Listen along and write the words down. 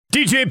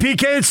DJ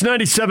PK, it's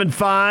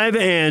 97.5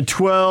 and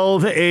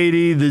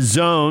 1280 The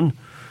Zone.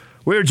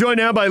 We are joined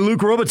now by Luc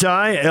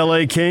Robitaille,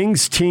 LA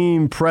Kings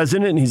team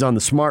president, and he's on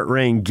the Smart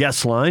Rain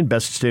guest line.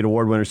 Best State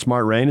Award winner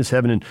Smart Rain is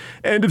having an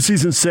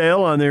end-of-season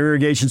sale on their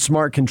irrigation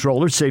smart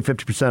controllers. Save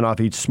 50% off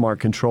each smart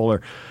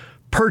controller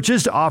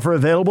purchased. Offer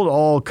available to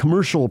all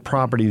commercial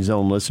property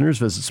zone listeners.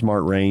 Visit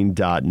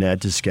smartrain.net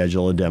to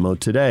schedule a demo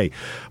today.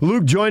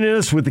 Luc joining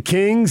us with the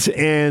Kings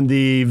and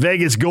the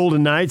Vegas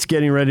Golden Knights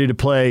getting ready to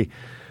play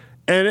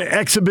an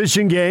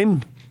exhibition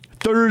game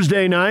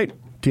Thursday night.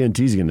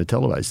 TNT's going to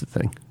televise the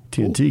thing.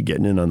 TNT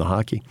getting in on the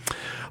hockey.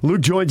 Luc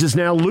joins us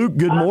now. Luc,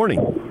 good morning.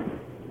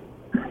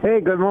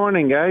 Hey, good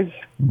morning, guys.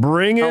 How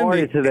are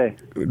you today?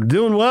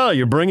 Doing well.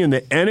 You're bringing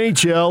the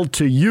NHL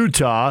to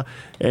Utah.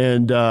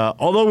 And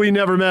although we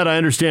never met, I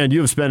understand you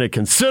have spent a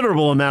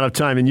considerable amount of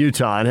time in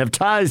Utah and have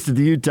ties to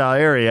the Utah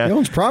area. He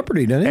owns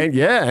property, doesn't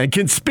he? And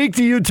can speak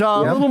to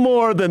Utah a little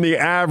more than the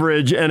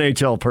average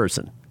NHL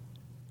person.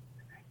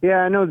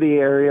 Yeah, I know the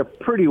area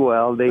pretty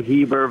well. The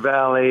Heber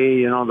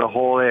Valley, the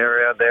whole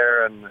area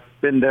there, and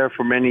been there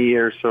for many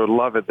years, so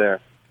love it there.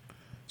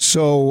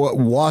 So,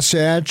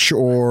 Wasatch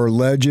or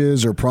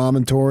Ledges or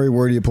Promontory,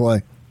 where do you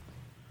play?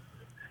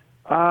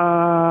 Well,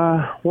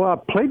 I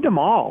played them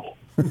all.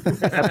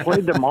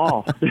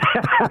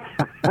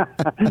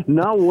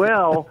 Not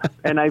well,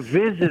 and I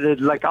visited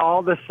like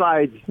all the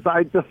sides,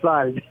 side to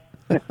side.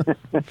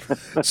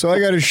 So I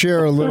got to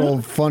share a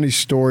little funny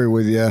story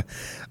with you.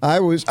 I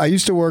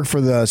used to work for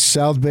the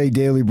South Bay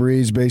Daily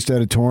Breeze based out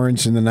of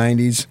Torrance in the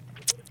 90s.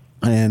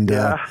 And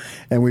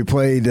we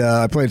played.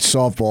 I played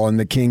softball, and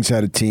the Kings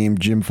had a team.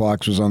 Jim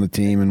Fox was on the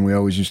team, and we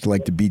always used to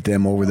like to beat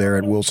them over there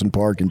at Wilson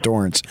Park in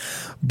Torrance.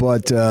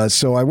 But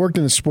so I worked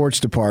in the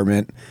sports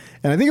department,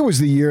 and I think it was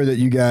the year that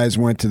you guys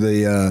went to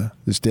the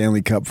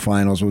Stanley Cup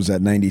Finals. Was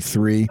that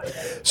 '93?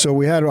 So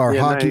we had our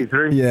hockey.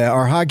 93. Yeah,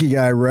 our hockey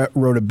guy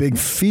wrote a big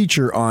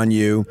feature on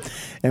you,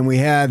 and we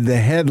had the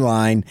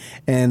headline.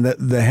 And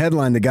the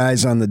headline, the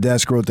guys on the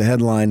desk wrote the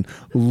headline.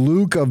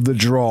 Luke of the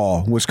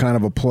Draw was kind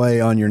of a play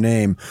on your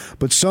name.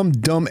 But some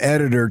dumb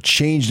editor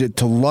changed it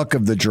to Luck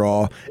of the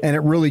Draw, and it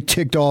really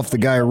ticked off the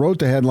guy who wrote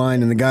the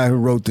headline and the guy who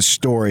wrote the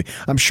story.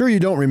 I'm sure you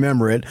don't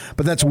remember it,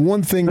 but that's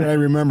one thing that I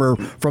remember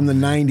from the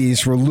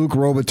 90s for Luc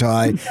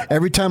Robitaille.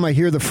 Every time I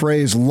hear the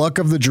phrase Luck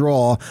of the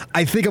Draw,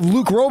 I think of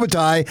Luc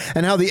Robitaille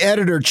and how the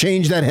editor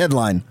changed that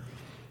headline.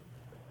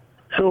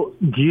 So,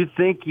 do you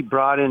think he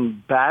brought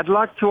in bad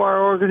luck to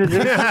our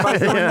organization by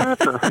doing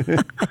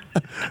that?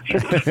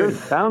 It sure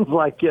sounds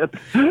like it.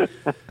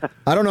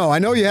 I don't know. I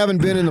know you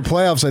haven't been in the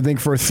playoffs, I think,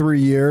 for 3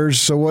 years.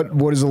 So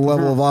what is the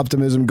level of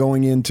optimism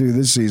going into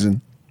this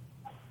season?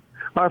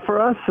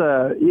 For us,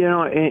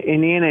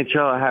 in the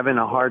NHL, having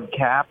a hard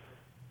cap,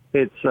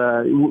 it's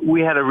we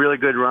had a really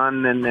good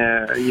run in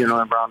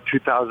around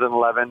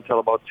 2011 till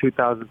about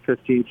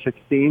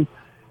 2015-16.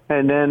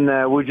 And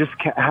then we just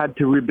had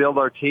to rebuild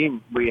our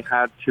team. We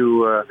had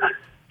to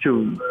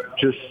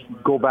just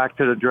go back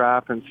to the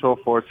draft and so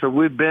forth. So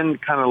we've been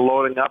kind of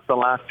loading up the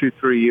last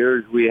 2-3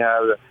 years. We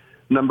have the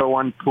number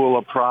one pool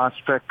of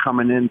prospect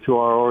coming into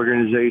our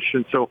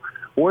organization. So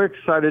we're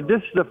excited.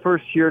 This is the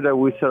first year that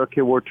we said,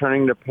 okay, we're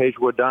turning the page.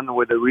 We're done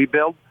with the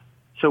rebuild.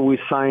 So we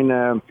signed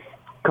a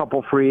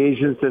couple free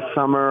agents this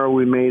summer.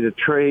 We made a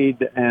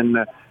trade,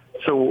 and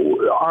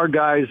so our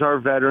guys, our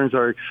veterans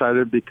are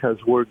excited because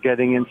we're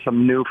getting in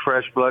some new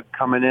fresh blood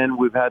coming in.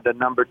 We've had the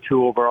number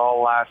 2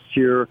 overall last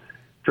year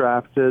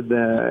drafted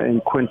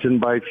in Quinton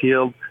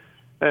Byfield.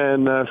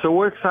 And so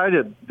we're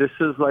excited. This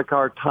is like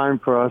our time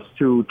for us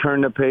to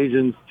turn the page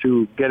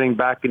into getting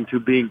back into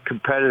being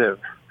competitive.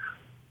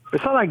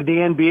 It's not like the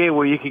NBA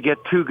where you could get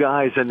 2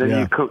 guys and then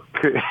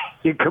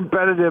you're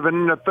competitive,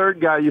 and then the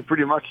third guy you're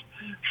pretty much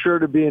sure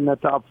to be in the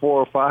top 4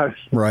 or 5.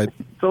 Right.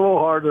 It's a little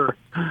harder.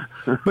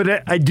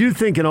 But I do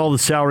think in all the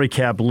salary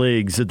cap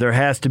leagues that there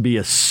has to be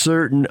a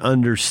certain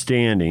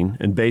understanding,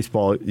 and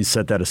baseball, you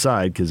set that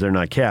aside because they're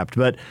not capped,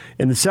 but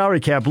in the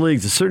salary cap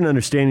leagues, a certain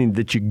understanding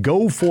that you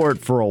go for it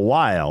for a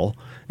while,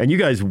 and you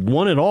guys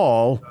won it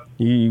all.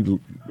 You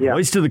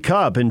hoisted the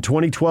cup in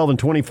 2012 and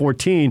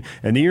 2014,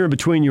 and the year in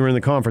between you were in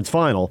the conference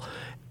final.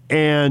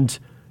 And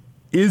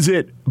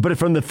but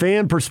from the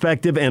fan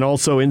perspective and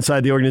also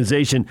inside the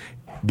organization,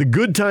 the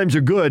good times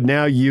are good.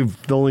 Now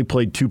you've only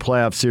played 2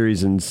 playoff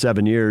series in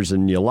 7 years,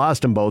 and you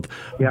lost them both.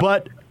 Yep.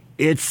 But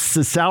it's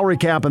the salary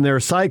cap and there are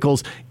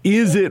cycles.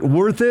 Is it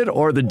worth it,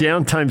 or the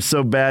downtime's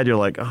so bad you're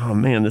like, oh,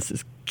 man, this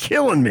is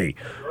killing me?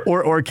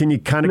 Or can you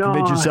kind of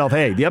convince yourself,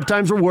 hey, the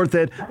uptimes are worth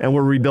it, and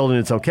we're rebuilding,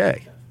 it's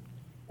okay?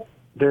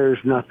 There's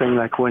nothing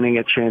like winning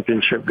a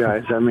championship,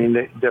 guys. I mean,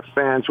 the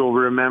fans will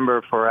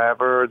remember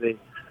forever.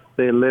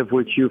 They live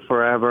with you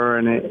forever,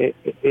 and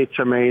it's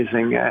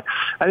amazing. I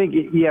think,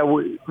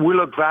 we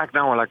look back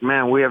now, we're like,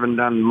 man, we haven't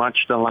done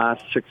much the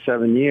last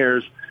 6-7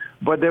 years,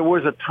 but there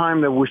was a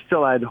time that we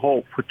still had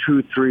hope for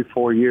 2, 3,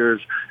 4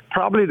 years.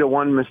 Probably the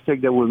one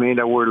mistake that we made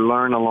that we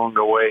learned along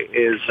the way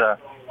is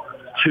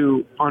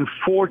to,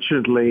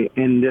 unfortunately,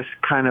 in this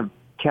kind of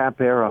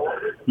cap era,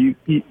 you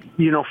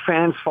know,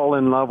 fans fall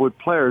in love with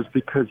players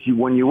because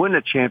when you win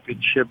a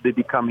championship, they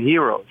become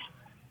heroes.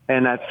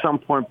 And at some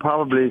point,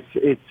 probably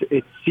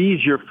it's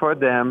easier for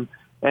them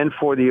and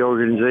for the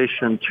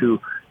organization to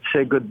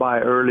say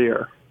goodbye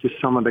earlier to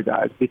some of the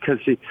guys because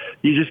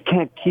you just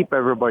can't keep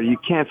everybody. You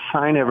can't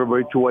sign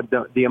everybody to what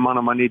the amount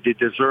of money they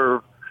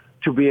deserve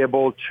to be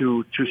able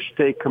to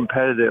stay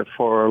competitive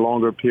for a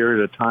longer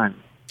period of time.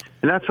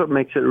 And that's what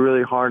makes it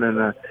really hard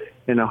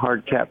in a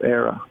hard cap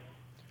era.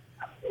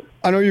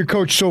 I know your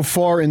coach so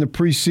far in the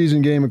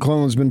preseason game.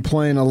 McClellan's been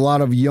playing a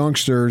lot of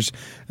youngsters.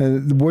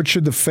 What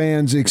should the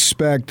fans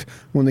expect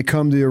when they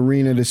come to the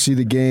arena to see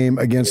the game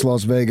against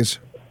Las Vegas?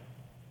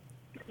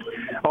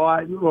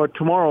 Well,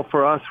 tomorrow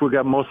for us, we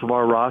got most of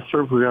our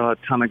roster. We got a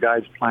ton of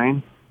guys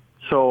playing,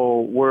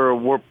 so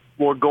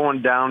we're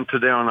going down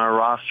today on our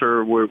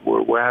roster.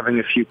 We're having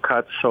a few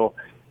cuts, so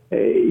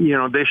you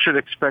know they should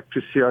expect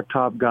to see our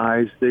top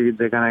guys. They're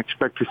going to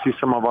expect to see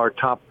some of our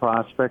top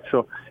prospects.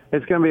 So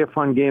it's going to be a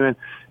fun game,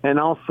 and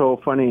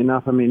also funny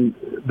enough, I mean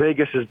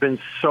Vegas has been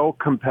so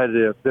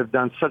competitive. They've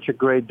done such a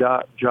great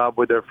job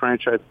with their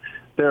franchise.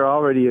 They're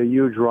already a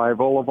huge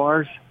rival of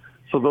ours.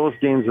 So those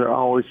games are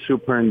always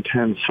super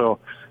intense. So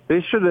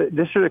they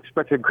should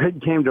expect a great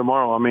game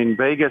tomorrow. I mean,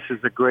 Vegas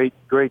is a great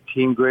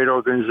team, great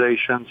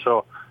organization.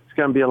 So it's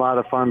going to be a lot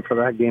of fun for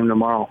that game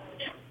tomorrow.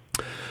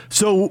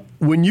 So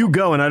when you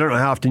go, and I don't know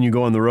how often you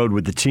go on the road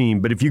with the team,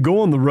 but if you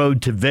go on the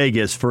road to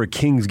Vegas for a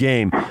Kings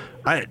game,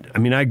 I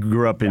mean, I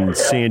grew up in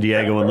San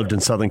Diego and lived in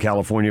Southern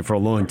California for a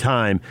long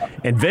time,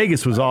 and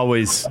Vegas was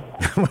always,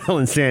 well,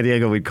 in San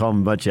Diego, we'd call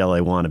them a bunch of LA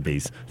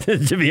wannabes,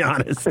 to be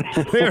honest.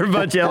 They were a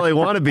bunch of LA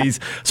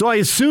wannabes. So I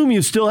assume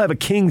you still have a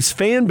Kings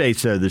fan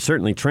base there. There's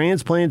certainly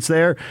transplants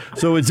there.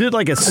 So is it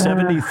like a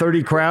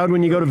 70-30 crowd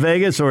when you go to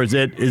Vegas, or is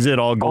it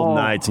all Golden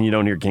Knights and you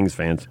don't hear Kings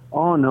fans?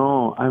 Oh,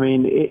 no. I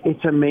mean,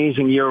 it's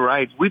amazing. You're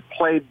right. We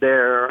played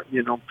there,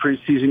 you know,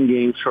 preseason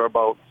games for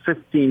about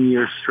 15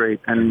 years straight,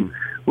 and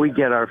we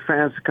get our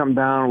fans to come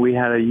down. We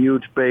had a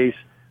huge base.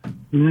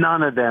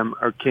 None of them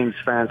are Kings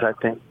fans, I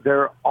think.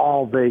 They're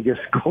all Vegas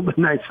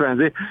Golden Knights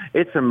fans.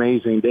 It's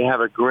amazing. They have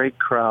a great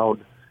crowd.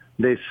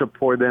 They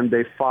support them.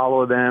 They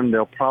follow them.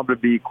 There'll probably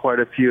be quite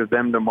a few of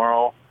them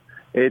tomorrow.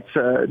 They've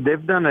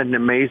done an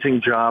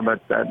amazing job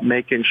at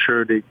making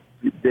sure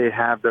they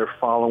have their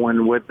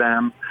following with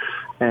them.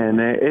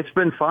 And it's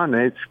been fun.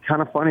 It's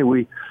kind of funny.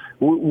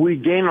 We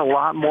gain a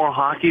lot more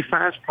hockey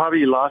fans.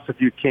 Probably lost a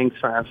few Kings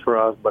fans for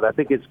us, but I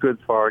think it's good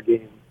for our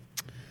game.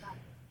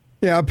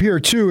 Yeah, up here,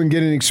 too, and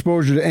getting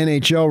exposure to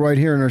NHL right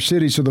here in our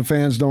city so the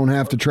fans don't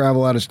have to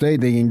travel out of state.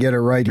 They can get it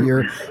right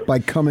here by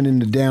coming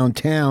into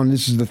downtown.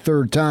 This is the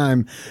third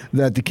time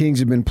that the Kings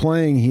have been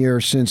playing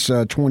here since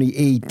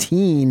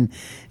 2018.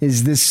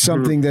 Is this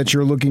something that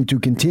you're looking to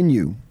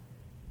continue?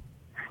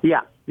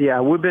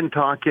 Yeah, we've been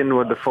talking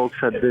with the folks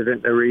at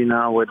Vivint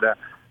Arena, with the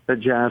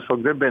Jazz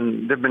folks. They've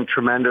been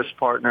tremendous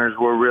partners.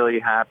 We're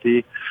really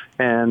happy,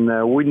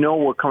 and we know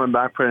we're coming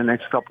back for the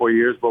next couple of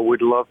years, but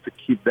we'd love to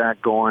keep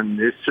that going.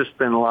 It's just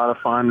been a lot of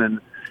fun, and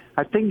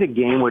I think the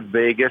game with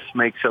Vegas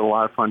makes it a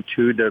lot of fun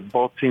too.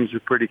 Both teams are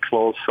pretty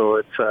close,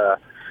 so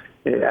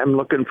I'm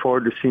looking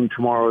forward to seeing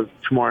tomorrow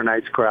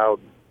night's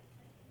crowd.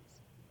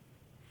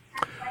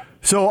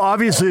 So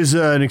obviously, as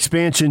an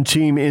expansion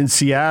team in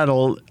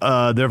Seattle,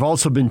 there have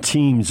also been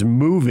teams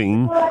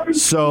moving.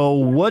 So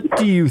what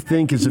do you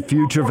think is the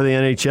future for the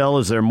NHL?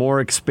 Is there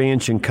more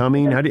expansion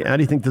coming? How do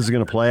you think this is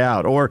going to play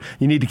out? Or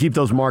you need to keep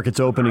those markets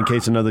open in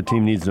case another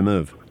team needs to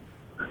move?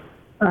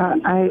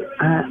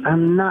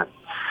 I'm not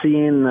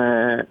seeing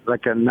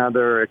like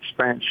another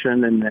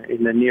expansion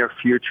in the near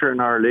future in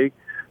our league.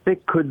 There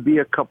could be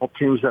a couple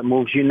teams that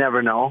moves. You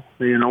never know.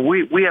 You know,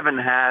 we haven't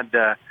had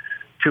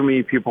too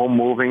many people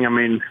moving. I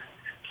mean,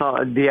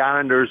 the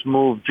Islanders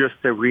moved just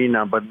the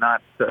arena, but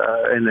not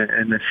in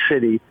the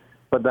city.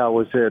 But that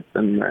was it.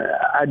 And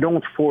I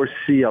don't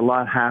foresee a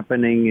lot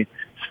happening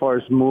as far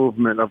as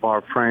movement of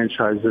our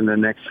franchise in the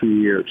next few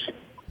years.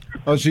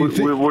 Oh, so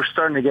we're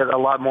starting to get a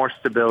lot more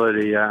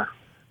stability. Yeah.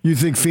 You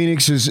think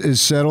Phoenix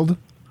is settled?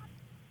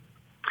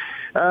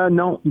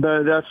 No,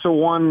 that's the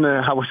one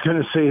I was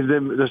going to say.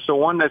 That's the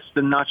one that's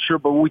not sure,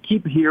 but we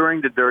keep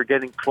hearing that they're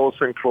getting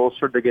closer and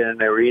closer to get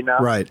an arena,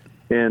 right,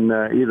 in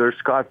either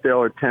Scottsdale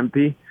or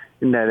Tempe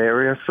in that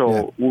area.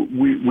 So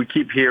we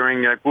keep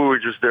hearing, like we were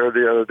just there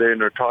the other day, and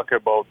they're talking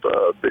about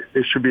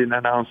there should be an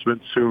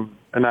announcement soon,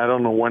 and I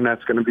don't know when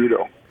that's going to be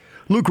though.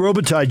 Luc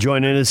Robitaille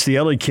joining us, the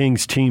LA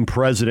Kings team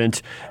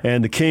president,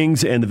 and the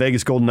Kings and the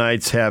Vegas Golden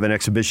Knights have an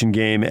exhibition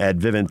game at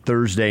Vivint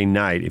Thursday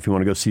night if you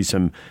want to go see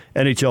some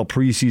NHL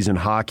preseason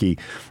hockey.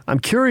 I'm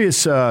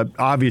curious,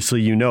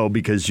 obviously you know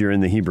because you're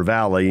in the Heber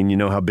Valley and you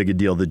know how big a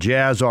deal the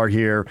Jazz are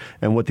here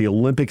and what the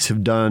Olympics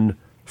have done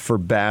for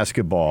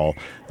basketball.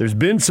 There's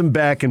been some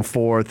back and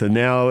forth, and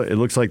now it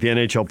looks like the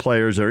NHL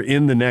players are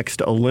in the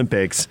next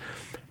Olympics.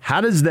 How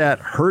does that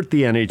hurt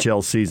the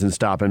NHL season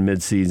stopping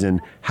midseason?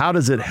 How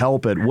does it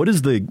help it? What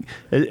is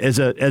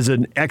as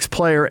an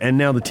ex-player and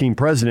now the team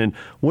president,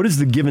 what is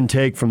the give and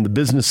take from the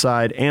business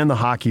side and the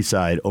hockey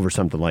side over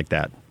something like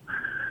that?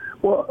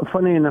 Well,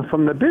 funny enough,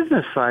 from the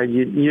business side,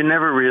 you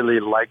never really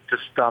like to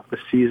stop the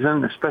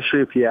season,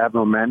 especially if you have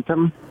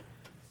momentum.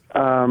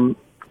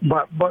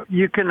 But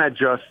you can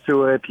adjust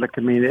to it. Like,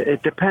 I mean,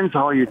 it depends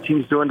how your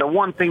team's doing. The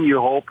one thing you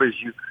hope is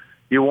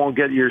you won't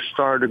get your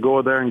star to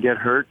go there and get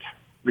hurt,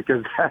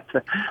 because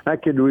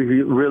that could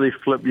really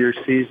flip your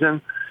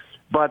season.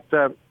 But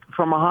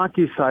from a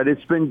hockey side,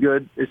 it's been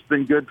good. It's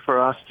been good for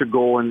us to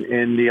go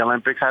in the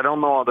Olympics. I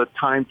don't know how the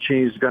time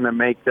change is going to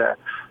make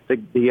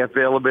the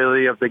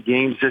availability of the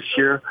games this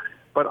year.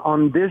 But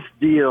on this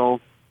deal,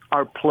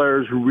 our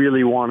players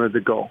really wanted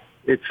to go.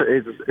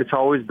 It's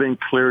always been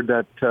clear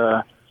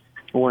that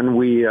when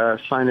we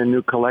signed a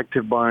new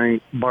collective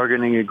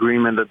bargaining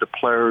agreement, that the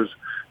players,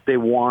 they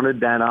wanted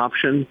that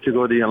option to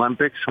go to the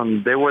Olympics,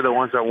 and they were the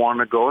ones that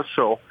wanted to go.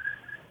 So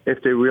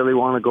if they really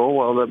want to go,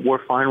 well,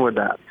 we're fine with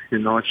that. You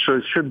know, it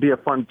should be a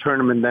fun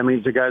tournament. That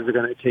means the guys are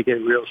going to take it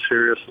real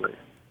seriously.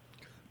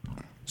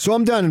 So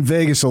I'm down in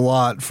Vegas a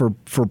lot for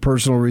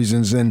personal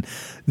reasons, and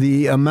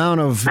the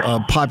amount of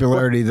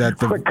popularity that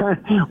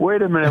the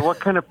wait a minute, what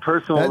kind of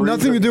personal reasons?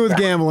 Nothing to do with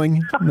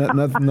gambling.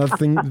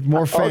 Nothing.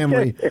 More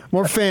family. Okay.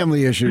 More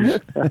family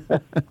issues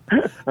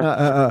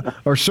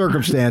or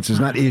circumstances,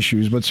 not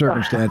issues, but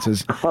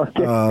circumstances.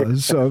 Okay.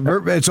 So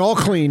it's all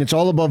clean. It's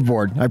all above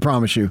board. I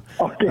promise you.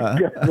 Okay,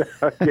 good.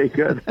 Okay,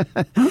 good.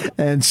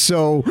 And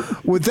so,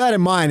 with that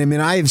in mind, I mean,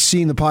 I have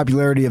seen the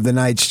popularity of the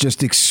Knights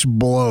just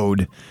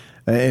explode.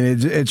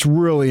 And it's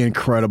really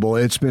incredible.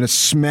 It's been a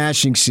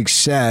smashing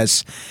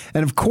success.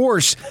 And, of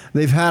course,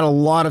 they've had a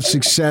lot of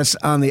success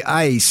on the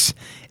ice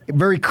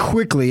very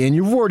quickly, and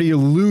you've already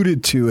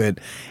alluded to it.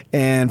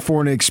 And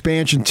for an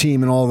expansion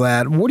team and all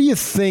that, what do you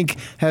think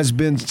has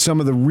been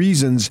some of the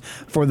reasons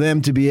for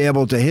them to be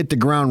able to hit the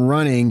ground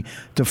running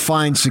to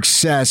find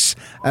success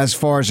as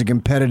far as a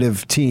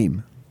competitive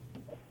team?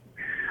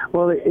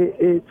 Well,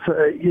 it's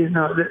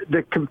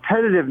the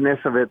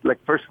competitiveness of it.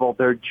 Like, first of all,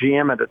 their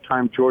GM at the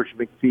time, George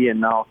McPhee, and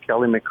now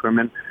Kelly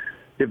McCrimmon,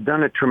 they've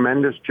done a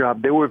tremendous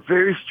job. They were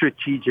very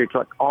strategic.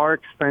 Like, our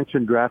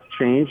expansion draft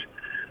changed,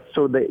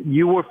 so that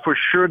you were for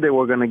sure they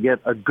were going to get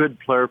a good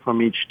player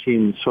from each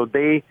team. So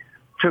they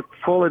took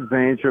full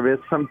advantage of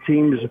it. Some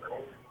teams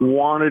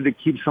wanted to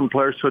keep some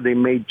players, so they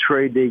made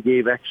trade. They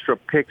gave extra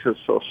picks and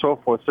so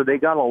forth. So they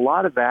got a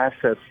lot of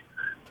assets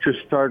to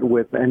start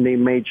with, and they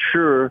made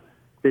sure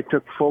they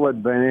took full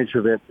advantage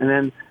of it. And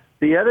then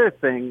the other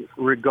thing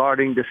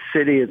regarding the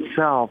city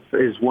itself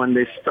is when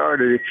they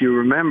started, if you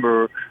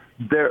remember,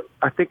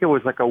 I think it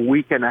was like a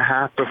week and a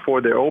half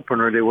before their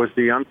opener, there was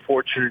the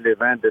unfortunate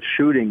event, the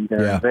shooting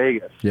there in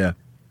Vegas. Yeah.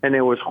 And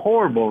it was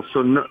horrible.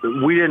 So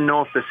we didn't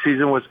know if the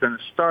season was going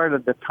to start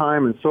at the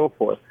time and so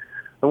forth.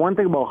 The one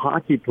thing about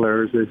hockey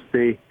players is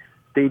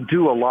they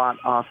do a lot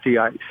off the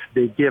ice.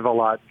 They give a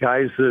lot.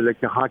 Guys, like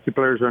the hockey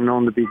players are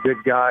known to be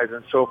good guys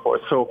and so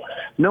forth. So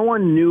no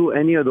one knew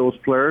any of those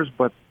players,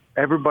 but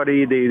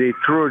everybody, they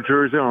threw a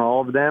jersey on all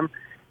of them,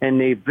 and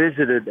they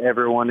visited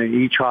everyone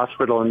in each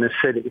hospital in the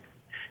city.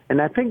 And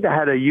I think that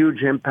had a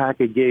huge impact.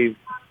 It gave,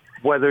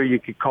 whether you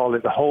could call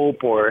it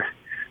hope, or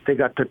they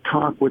got to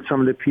talk with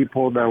some of the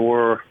people that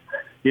were,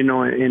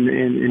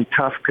 in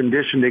tough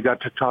condition. They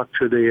got to talk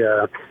to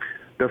the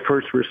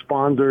first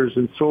responders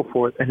and so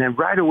forth. And then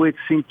right away it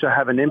seemed to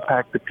have an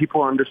impact that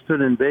people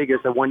understood in Vegas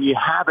that when you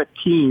have a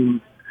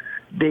team,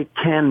 they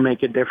can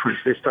make a difference.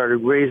 They started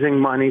raising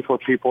money for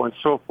people and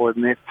so forth.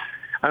 And I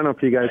don't know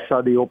if you guys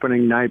saw the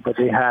opening night, but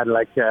they had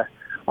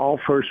all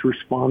first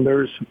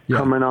responders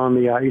coming on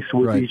the ice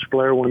with each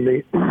player when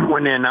they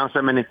announced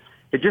them. And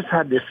it just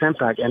had this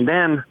impact. And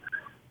then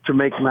to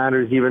make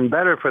matters even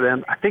better for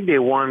them, I think they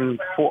won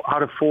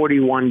out of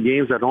 41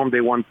 games at home.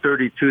 They won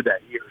 32 that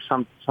year,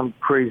 some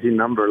crazy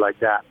number like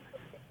that.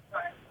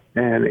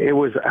 And it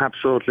was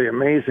absolutely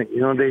amazing.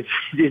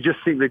 They just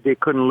seemed like they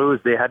couldn't lose.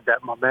 They had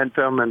that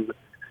momentum, and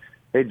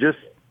they just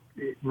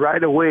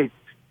right away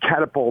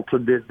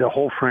catapulted the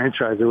whole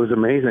franchise. It was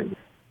amazing.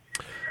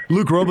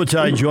 Luc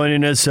Robitaille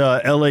joining us,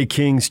 LA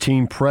Kings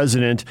team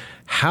president.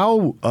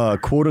 How,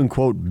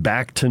 quote-unquote,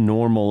 back to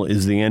normal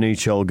is the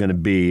NHL going to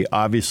be?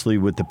 Obviously,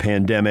 with the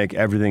pandemic,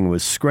 everything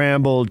was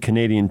scrambled.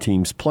 Canadian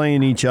teams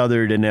playing each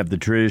other, didn't have the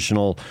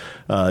traditional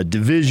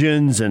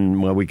divisions,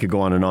 and we could go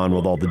on and on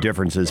with all the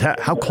differences.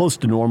 How close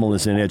to normal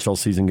is the NHL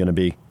season going to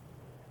be?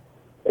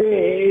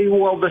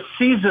 Well, the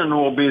season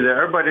will be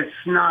there, but it's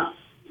not,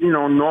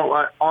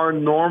 our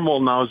normal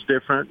now is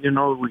different.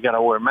 We got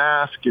to wear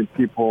masks, give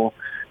people...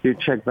 You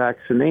check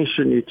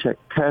vaccination, you check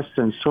tests,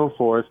 and so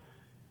forth.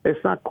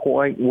 It's not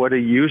quite what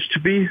it used to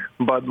be,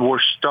 but we're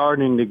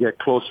starting to get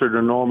closer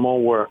to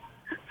normal where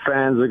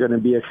fans are going to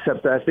be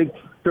accepted. I think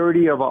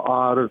 30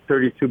 out of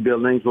 32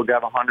 buildings will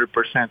get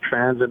 100%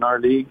 fans in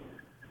our league.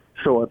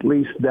 So at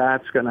least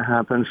that's going to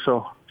happen.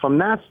 So from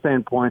that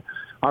standpoint,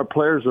 our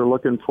players are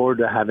looking forward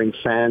to having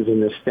fans in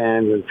the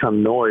stands and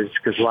some noise,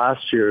 because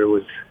last year it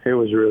was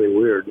really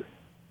weird.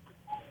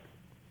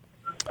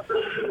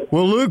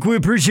 Well, Luc, we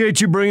appreciate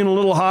you bringing a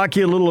little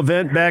hockey, a little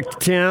event back to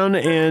town,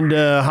 and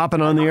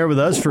hopping on the air with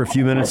us for a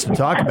few minutes to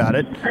talk about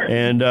it.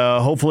 And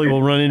hopefully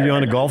we'll run into you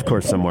on a golf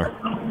course somewhere.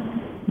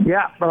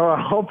 Yeah,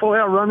 hopefully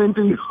I'll run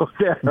into you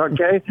there,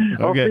 okay?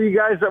 I'll see you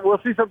guys. We'll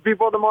see some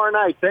people tomorrow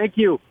night. Thank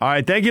you. All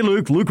right, thank you,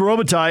 Luke. Luke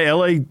Robitaille,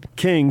 L.A.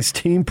 Kings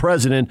team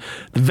president.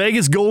 The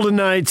Vegas Golden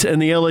Knights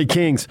and the L.A.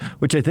 Kings,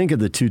 which I think are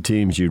the two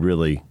teams you'd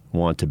really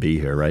want to be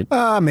here, right?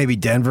 Maybe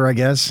Denver, I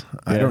guess.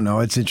 Yeah. I don't know.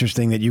 It's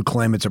interesting that you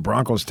claim it's a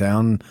Broncos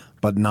town,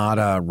 but not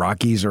a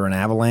Rockies or an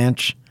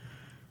Avalanche.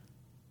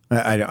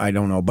 I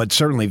don't know, but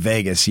certainly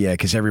Vegas, yeah,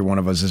 because every one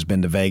of us has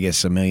been to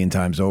Vegas a million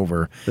times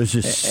over. There's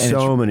just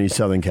so many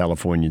Southern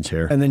Californians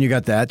here. And then you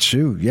got that,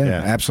 too. Yeah,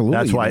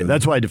 absolutely.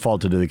 That's why I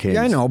defaulted to the Kings.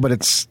 Yeah, I know,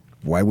 but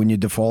why wouldn't you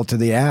default to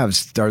the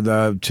Avs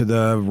or to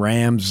the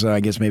Rams?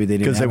 I guess maybe they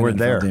didn't, because they weren't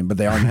there, but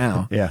they are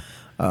now. Yeah,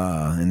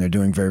 and they're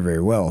doing very,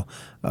 very well.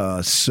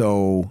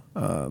 So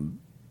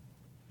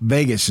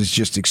Vegas has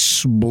just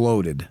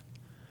exploded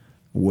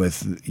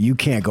with you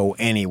can't go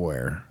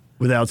anywhere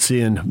without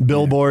seeing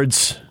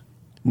billboards.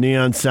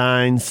 Neon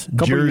signs, a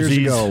couple jerseys.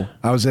 Years ago,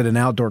 I was at an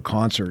outdoor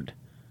concert,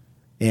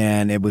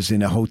 and it was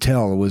in a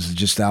hotel. It was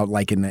just out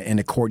like in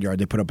a courtyard.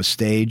 They put up a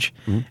stage,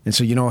 and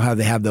so you know how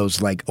they have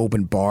those like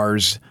open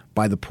bars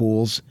by the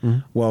pools.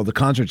 Well, the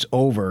concert's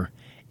over,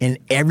 and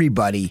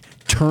everybody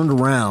turned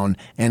around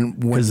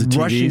and went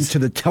rushing to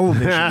the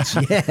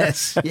televisions.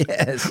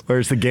 Yes.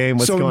 Where's the game?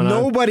 What's going on? So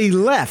nobody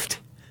left.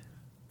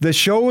 The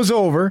show was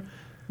over.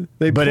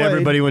 But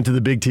everybody went to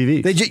the big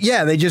TV.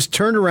 They just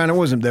turned around.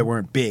 They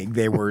weren't big.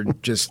 They were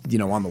just,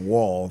 on the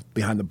wall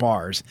behind the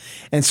bars.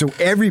 And so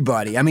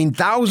everybody,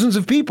 thousands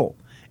of people.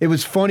 It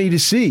was funny to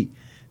see.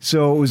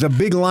 So it was a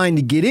big line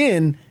to get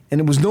in, and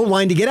it was no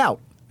line to get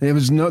out.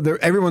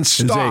 Everyone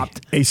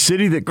stopped. A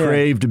city that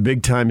craved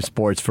big-time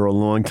sports for a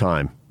long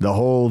time. The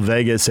whole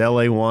Vegas,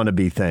 LA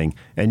wannabe thing.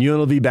 And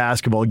UNLV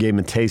basketball gave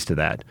them a taste of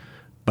that.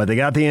 But they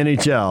got the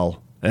NHL,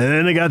 and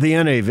then they got the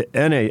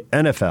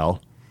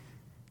NFL.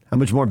 How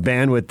much more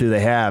bandwidth do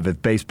they have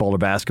if baseball or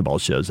basketball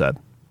shows up?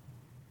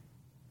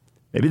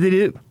 Maybe they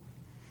do.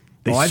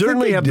 They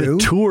certainly have the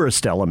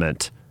tourist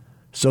element.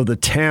 So the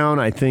town,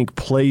 I think,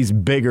 plays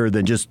bigger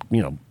than just,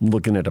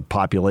 looking at a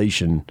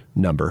population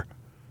number.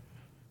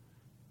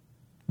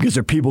 Because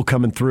there are people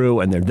coming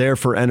through and they're there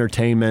for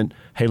entertainment.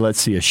 Hey,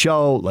 let's see a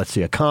show. Let's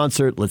see a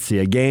concert. Let's see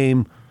a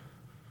game.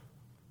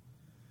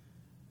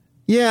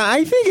 Yeah,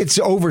 I think it's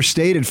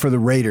overstated for the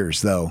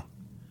Raiders, though.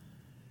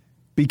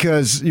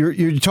 Because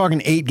you're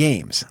talking 8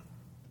 games.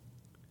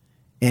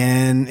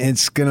 And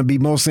it's going to be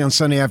mostly on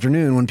Sunday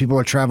afternoon when people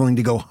are traveling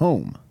to go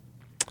home.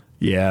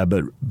 Yeah,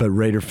 but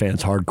Raider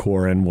fans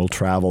hardcore and will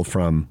travel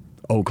from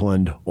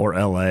Oakland or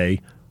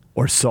L.A.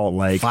 or Salt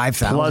Lake.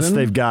 5,000? Plus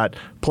they've got,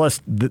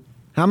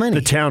 how many?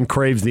 The town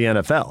craves the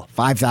NFL.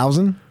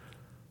 5,000?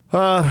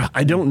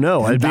 I don't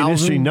know. It'd be an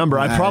interesting number.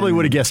 I probably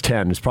would have guessed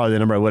 10. It's probably the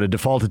number I would have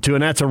defaulted to,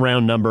 and that's a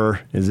round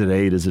number. Is it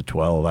 8? Is it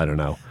 12? I don't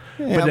know.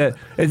 Yeah.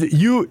 But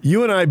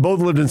you and I both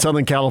lived in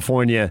Southern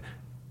California,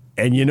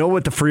 and you know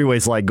what the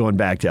freeway's like going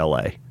back to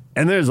L.A.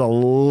 And there's a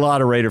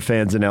lot of Raider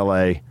fans in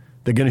L.A.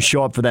 They're going to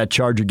show up for that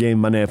Charger game,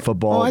 Monday Night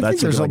Football. I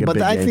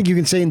think you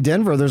can say in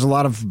Denver, there's a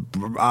lot of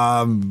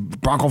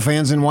Bronco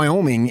fans in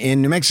Wyoming,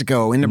 in New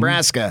Mexico, in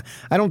Nebraska.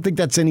 I don't think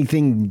that's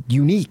anything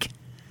unique.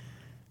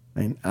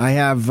 I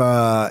have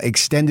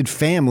extended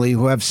family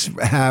who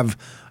have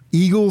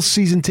Eagles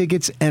season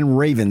tickets and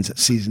Ravens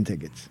season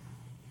tickets.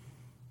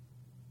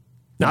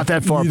 Not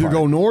that far You either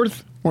apart. go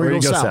north or you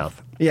go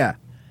south. Yeah.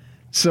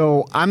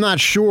 So I'm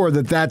not sure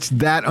that that's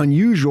that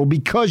unusual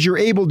because you're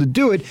able to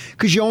do it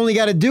because you only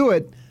got to do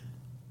it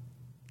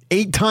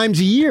 8 times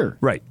a year.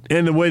 Right.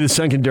 And the way the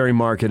secondary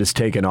market has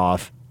taken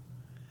off,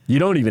 you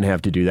don't even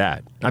have to do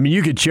that.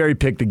 You could cherry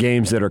pick the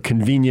games that are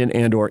convenient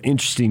and or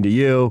interesting to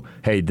you.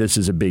 Hey, this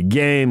is a big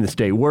game. This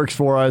day works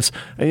for us.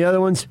 And the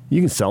other ones,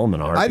 you can sell them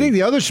in a heartbeat. I think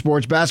the other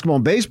sports, basketball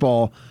and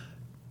baseball,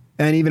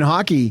 and even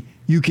hockey,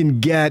 you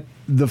can get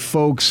the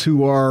folks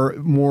who are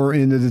more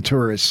into the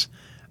tourists.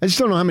 I just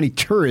don't know how many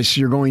tourists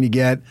you're going to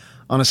get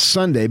on a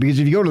Sunday, because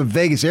if you go to the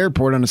Vegas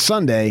airport on a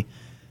Sunday,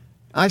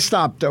 I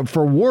stopped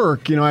for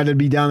work. I had to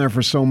be down there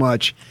for so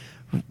much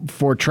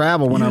for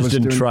travel when I was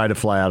didn't try to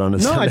fly out on a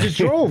Sunday. No, I just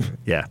drove.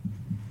 Yeah.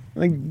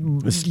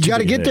 You got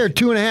to get there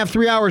 2.5,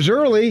 3 hours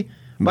early.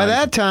 By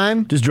that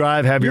time, just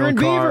drive, have your own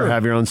car, Beaver.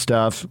 have your own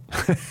stuff.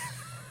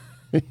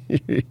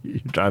 You're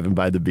driving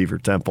by the Beaver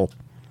Temple.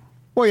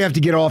 Well, you have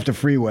to get off the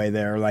freeway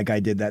there like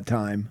I did that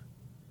time.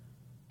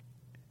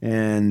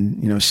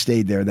 And,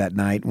 stayed there that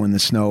night when the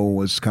snow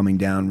was coming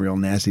down real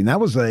nasty. And that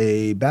was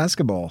a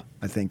basketball,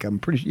 I think. I'm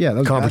pretty sure. Yeah, that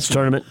was conference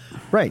tournament.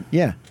 Right,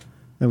 yeah.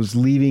 That was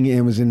leaving.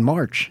 It was in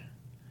March.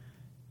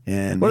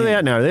 And what are they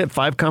at now? Are they at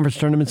 5 conference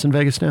tournaments in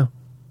Vegas now?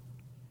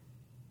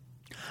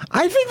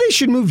 I think they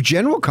should move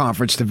General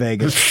Conference to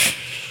Vegas.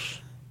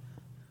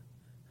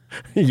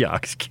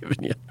 Yuck's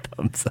giving you a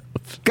thumbs up.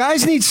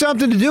 Guys need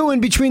something to do in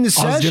between the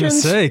sessions. I was going to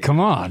say, come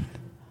on.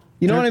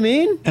 You know what I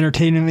mean?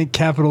 Entertainment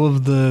capital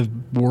of the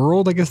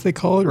world, I guess they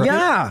call it, right?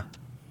 Yeah.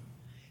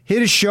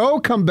 Hit a show,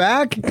 come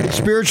back,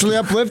 spiritually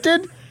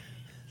uplifted.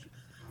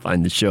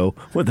 Find the show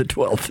with a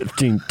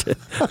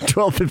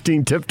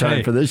 12:15 tip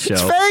time for this show.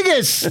 It's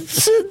Vegas.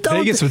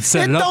 Vegas would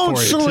set it up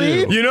for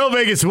you, too. You know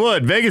Vegas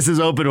would. Vegas is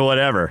open to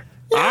whatever.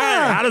 All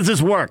right, how does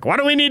this work? What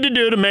do we need to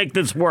do to make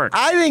this work?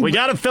 I think we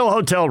got to fill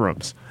hotel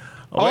rooms.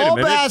 All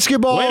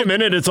basketball. Wait a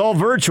minute, it's all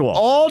virtual.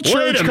 All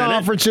church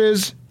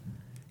conferences.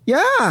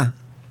 Yeah.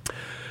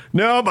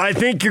 Nope, I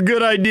think your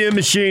good idea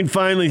machine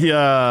finally threw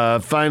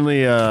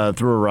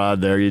a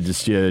rod there.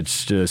 It's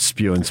just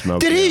spewing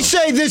smoke. Did he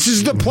say this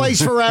is the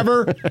place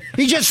forever?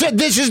 He just said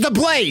this is the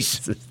place.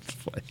 This is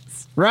the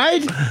place.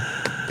 Right?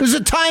 There's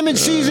a time and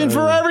season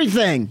for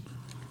everything.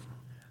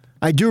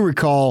 I do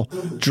recall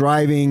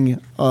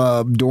driving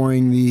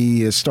during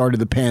the start of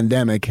the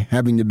pandemic,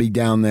 having to be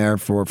down there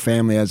for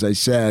family, as I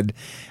said,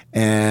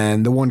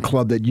 and the one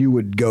club that you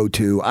would go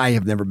to, I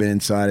have never been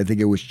inside. I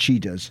think it was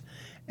Cheetahs,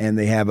 and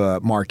they have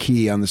a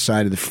marquee on the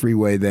side of the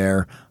freeway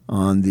there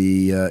on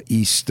the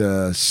east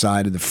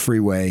side of the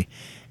freeway.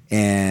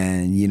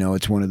 And,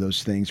 it's one of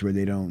those things where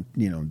they don't,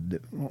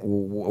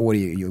 what do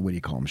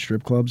you call them?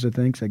 Strip clubs, I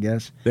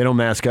guess. They don't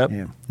mask up?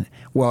 Yeah.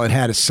 Well, it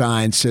had a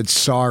sign said,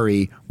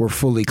 "Sorry, we're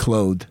fully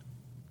clothed."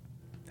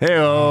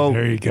 Hey-oh.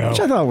 There you go. Which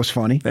I thought was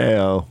funny.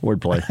 Hey-oh.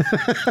 Wordplay.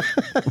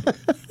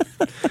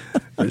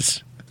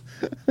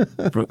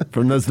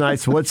 From those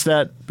nights, what's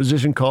that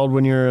position called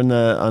when you're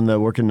on the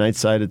working night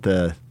side at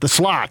the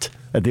slot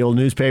at the old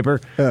newspaper?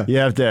 Yeah. You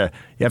have to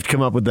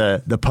come up with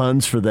the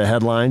puns for the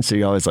headline, so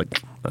you're always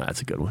like, oh,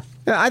 that's a good one.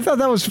 Yeah, I thought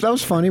that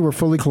was funny. We're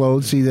fully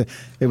clothed. See,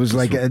 it was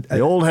like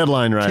the old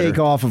headline writer. Take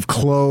off of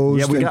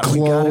clothes and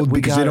clothed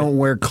because they don't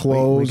wear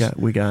clothes.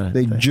 We got it.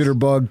 They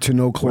jitterbug to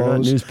no clothes. We're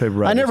not newspaper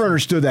writers. I never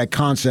understood that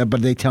concept,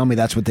 but they tell me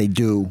that's what they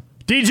do.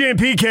 DJ and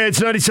PK, it's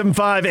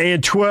 97.5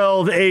 and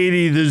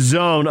 1280 The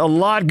Zone. A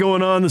lot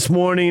going on this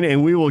morning,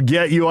 and we will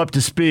get you up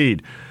to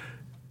speed.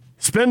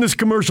 Spend this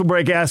commercial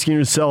break asking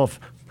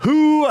yourself,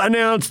 who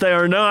announced they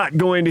are not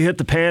going to hit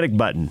the panic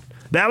button?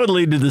 That would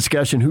lead to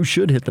discussion who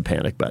should hit the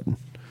panic button.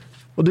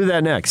 We'll do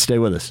that next. Stay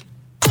with us.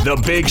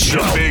 The Big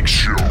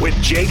Show with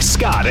Jake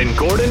Scott and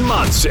Gordon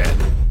Monson.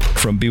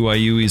 From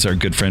BYU, he's our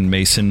good friend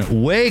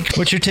Mason Wake.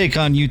 What's your take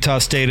on Utah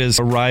State as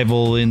a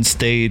rival in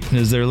state?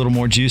 Is there a little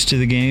more juice to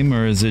the game,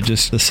 or is it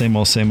just the same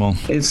old, same old?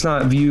 It's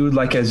not viewed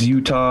like as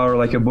Utah or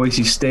like a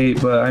Boise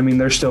State, but I mean,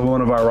 they're still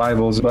one of our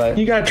rivals. But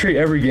you got to treat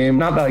every game,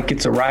 not like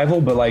it's a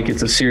rival, but like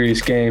it's a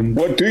serious game.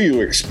 What do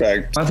you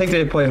expect? I think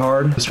they play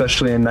hard,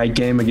 especially a night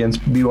game against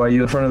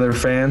BYU in front of their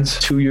fans.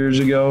 2 years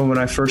ago, when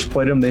I first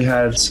played them, they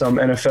had some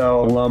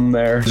NFL alum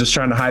there just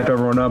trying to hype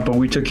everyone up, but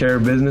we took care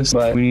of business.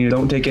 But we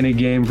don't take any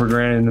game for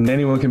granted, and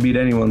anyone can beat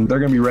anyone. They're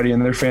going to be ready,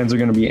 and their fans are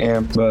going to be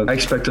amped, but I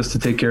expect us to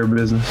take care of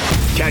business.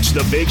 Catch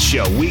The Big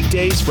Show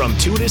weekdays from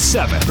 2 to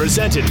 7,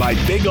 presented by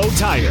Big O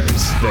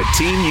Tires, the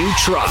team you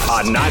trust,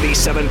 on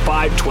 97.5,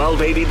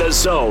 1280 The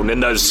Zone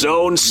and The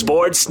Zone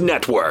Sports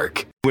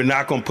Network. We're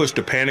not going to push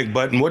the panic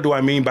button. What do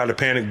I mean by the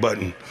panic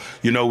button?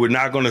 We're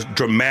not going to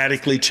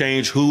dramatically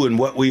change who and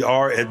what we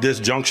are at this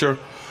juncture.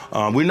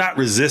 We're not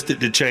resistant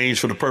to change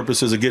for the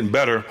purposes of getting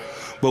better,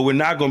 but we're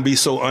not going to be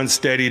so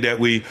unsteady that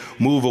we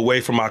move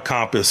away from our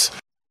compass.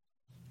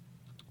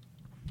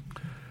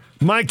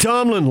 Mike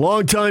Tomlin,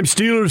 longtime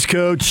Steelers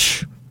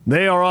coach.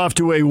 They are off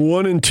to a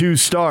 1-2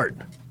 start.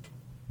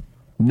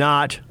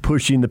 Not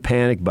pushing the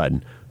panic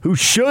button. Who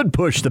should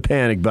push the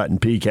panic button,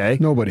 PK?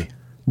 Nobody.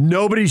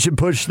 Nobody should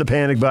push the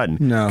panic button.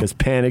 No. Because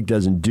panic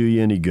doesn't do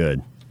you any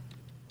good.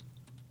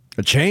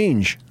 A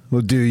change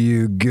will do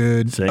you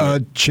good.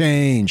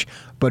 Change.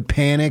 But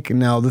panic,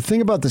 no. The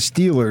thing about the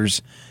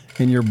Steelers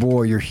and your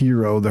boy, your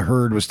hero, the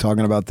Herd, was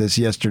talking about this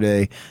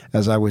yesterday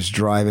as I was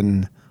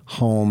driving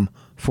home.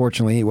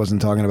 Fortunately, he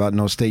wasn't talking about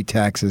no state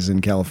taxes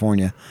in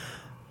California.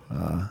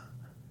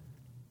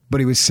 But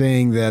he was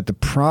saying that the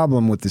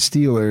problem with the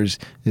Steelers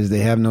is they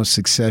have no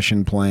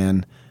succession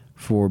plan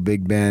for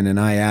Big Ben. And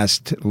I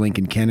asked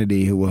Lincoln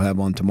Kennedy, who we'll have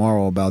on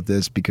tomorrow, about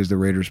this because the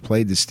Raiders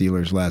played the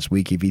Steelers last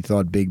week, if he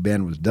thought Big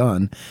Ben was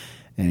done.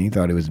 And he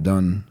thought he was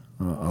done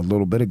a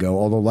little bit ago.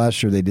 Although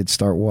last year they did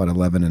start,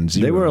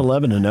 11-0? They were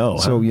 11-0.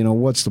 So,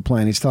 what's the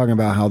plan? He's talking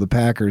about how the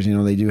Packers,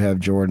 they do have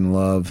Jordan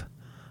Love.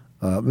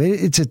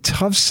 It's a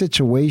tough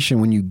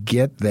situation when you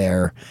get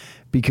there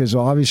because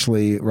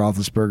obviously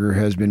Roethlisberger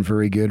has been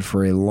very good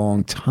for a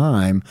long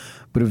time,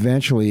 but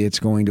eventually it's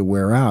going to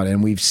wear out.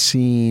 And we've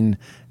seen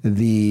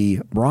the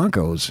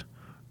Broncos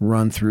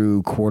run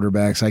through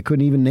quarterbacks. I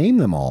couldn't even name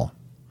them all.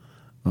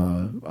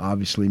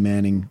 Obviously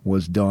Manning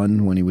was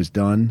done when he was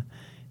done.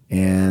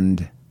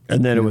 And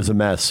then it was a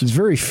mess. There's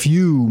very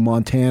few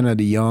Montana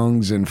to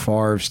Youngs and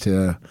Favres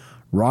to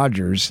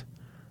Rodgers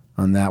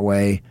on that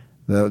way.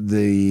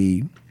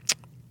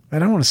 I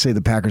don't want to say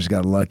the Packers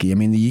got lucky. I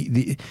mean,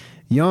 the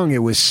Young, it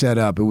was set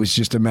up. It was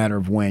just a matter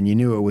of when. You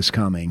knew it was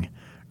coming,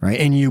 right?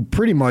 And you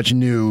pretty much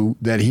knew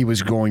that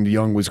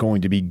Young was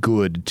going to be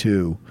good,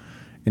 too.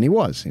 And he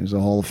was. He was a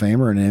Hall of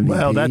Famer and an MVP.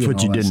 Well, that's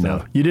what you didn't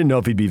know. You didn't know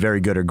if he'd be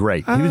very good or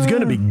great. He was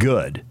going to be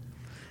good.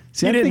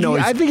 See,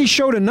 I think he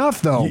showed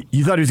enough, though.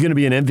 You thought he was going to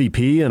be an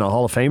MVP and a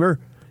Hall of Famer?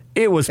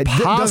 It was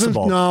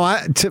possible.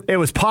 It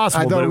was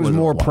possible. I thought it was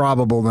more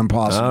probable than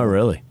possible. Oh,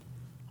 really?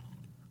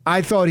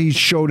 I thought he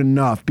showed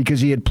enough because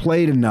he had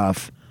played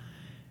enough,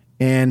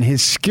 and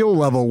his skill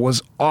level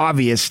was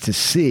obvious to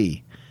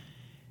see.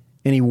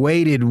 and he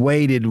waited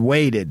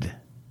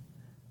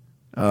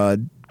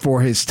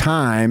for his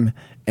time,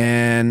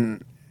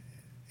 and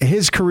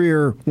his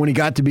career when he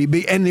got to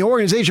be, and the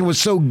organization was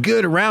so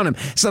good around him.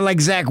 It's not like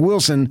Zach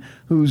Wilson,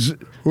 who's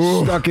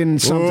stuck in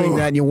something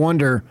that you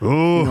wonder,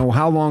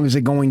 how long is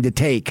it going to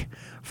take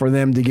for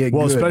them to get good?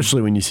 Well,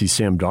 especially when you see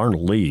Sam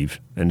Darnold leave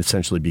and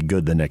essentially be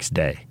good the next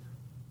day.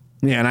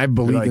 Yeah, and I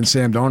believe in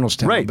Sam Darnold's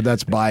talent, right. but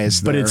that's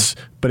biased there.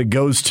 But it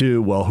goes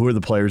to, who are the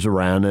players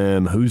around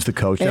him? Who's the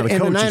coach? Now, the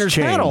coach the Niners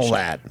has had all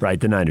that. Right,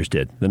 the Niners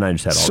did. The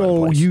Niners had all that.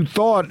 So you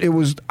thought it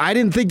was, I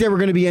didn't think they were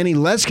going to be any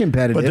less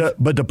competitive.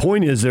 But the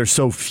point is there's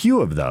so few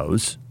of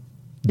those.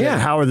 Yeah.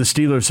 How are the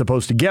Steelers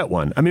supposed to get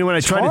one? I mean, when I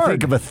try to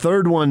think of a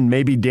third one,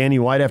 maybe Danny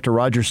White after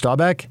Roger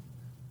Staubach?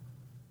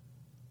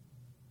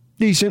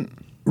 Decent.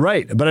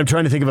 Right, but I'm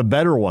trying to think of a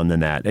better one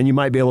than that, and you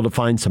might be able to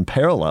find some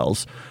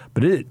parallels.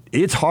 But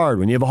it's hard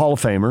when you have a Hall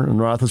of Famer, and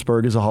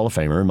Roethlisberger is a Hall of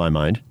Famer in my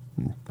mind.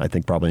 I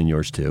think probably in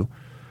yours too.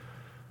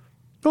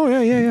 Oh,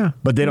 yeah.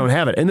 But they don't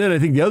have it. And then I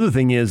think the other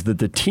thing is that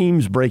the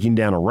team's breaking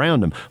down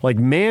around him. Like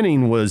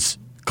Manning was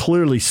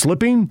clearly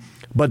slipping,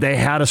 but they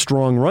had a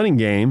strong running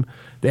game.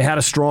 They had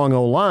a strong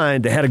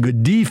O-line. They had a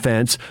good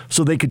defense,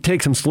 so they could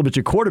take some slippage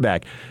at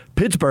quarterback.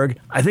 Pittsburgh,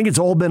 I think it's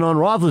all been on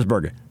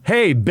Roethlisberger.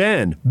 Hey,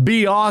 Ben,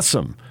 be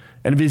awesome.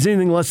 And if he's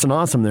anything less than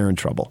awesome, they're in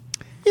trouble.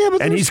 Yeah,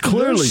 but he's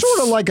clearly sort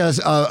of like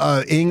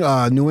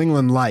a New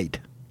England light.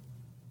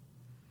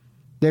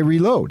 They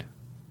reload.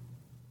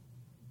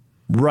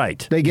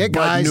 Right. They get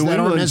guys that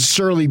aren't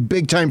necessarily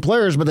big-time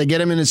players, but they get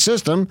them in the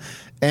system,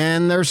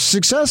 and they're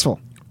successful.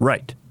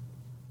 Right.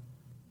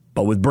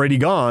 But with Brady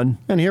gone,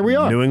 and here we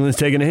are. New England's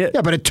taking a hit.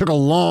 Yeah, but it took a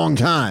long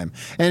time,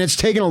 and it's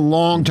taken a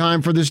long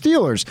time for the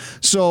Steelers.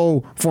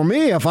 So for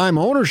me, if I'm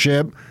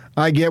ownership,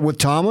 I get with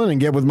Tomlin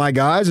and get with my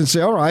guys and say,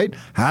 all right,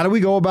 how do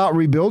we go about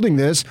rebuilding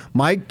this?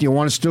 Mike, do you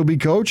want to still be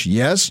coach?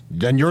 Yes.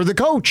 Then you're the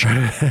coach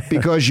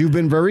because you've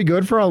been very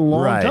good for a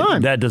long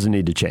time. That doesn't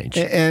need to change.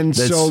 And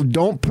so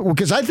don't,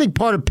 because I think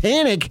part of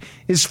panic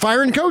is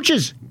firing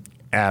coaches.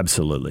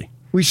 Absolutely.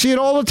 We see it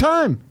all the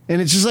time.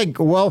 And it's just like,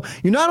 well,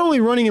 you're not only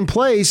running in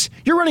place,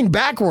 you're running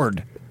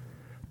backward.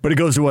 But it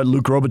goes to what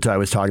Luke Robitaille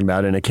was talking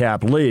about. In a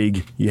cap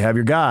league, you have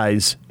your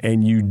guys,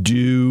 and you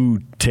do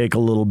take a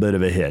little bit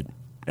of a hit.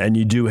 And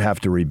you do have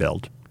to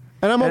rebuild.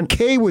 And I'm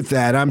okay with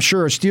that. I'm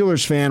sure a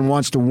Steelers fan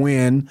wants to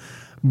win,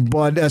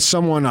 but as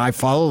someone, I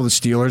follow the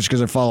Steelers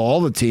because I follow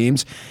all the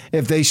teams.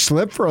 If they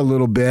slip for a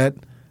little bit,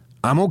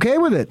 I'm okay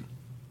with it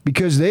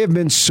because they have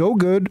been so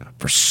good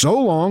for so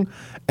long,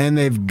 and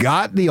they've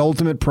got the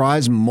ultimate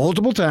prize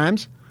multiple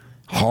times.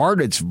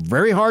 It's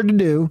very hard to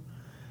do.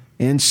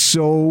 And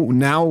so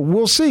now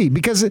we'll see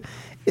because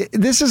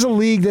this is a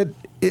league that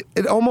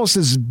it almost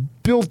is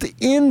built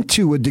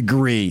into a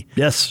degree.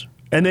 Yes.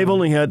 And they've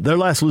only had, their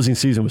last losing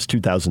season was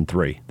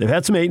 2003. They've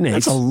had some 8 and 8s.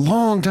 That's a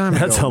long time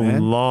ago, That's a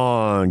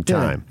long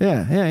time.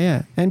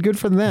 Yeah. And good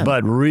for them.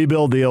 But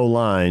rebuild the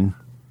O-line.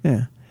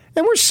 Yeah.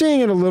 And we're seeing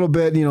it a little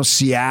bit.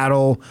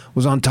 Seattle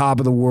was on top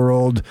of the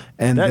world,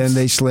 and then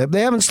they slipped.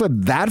 They haven't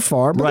slipped that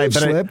far, but they've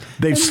slipped.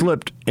 They've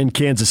slipped, and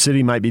Kansas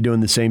City might be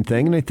doing the same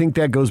thing. And I think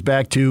that goes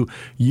back to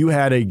you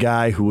had a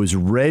guy who was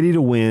ready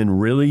to win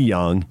really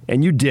young,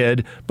 and you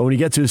did. But when he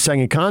gets to his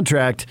second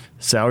contract,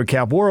 salary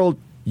cap world,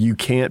 you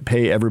can't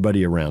pay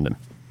everybody around him.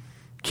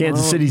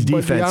 Kansas City's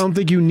defense. I don't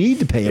think you need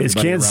to pay everybody Is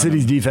Kansas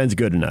City's defense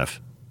good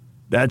enough?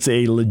 That's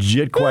a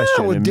legit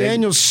question. Yeah, with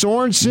Daniel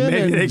Sorensen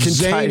and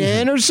Zane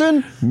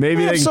Anderson?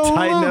 Maybe they can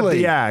tighten up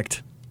the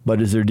act, but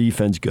is their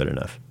defense good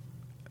enough?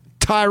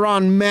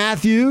 Tyrann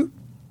Mathieu?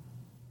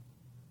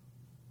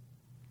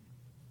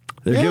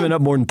 They're giving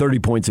up more than 30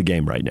 points a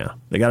game right now.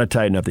 They got to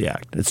tighten up the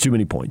act. It's too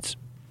many points.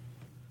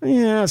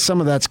 Yeah, some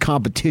of that's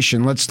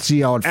competition. Let's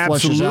see how it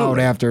flushes out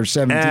after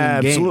 17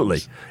 games.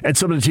 Absolutely. And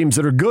some of the teams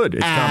that are good,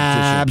 it's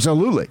competition.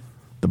 Absolutely.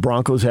 The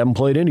Broncos haven't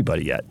played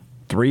anybody yet.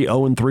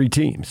 3-0-3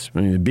 teams.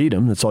 I mean, they beat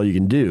them. That's all you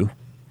can do.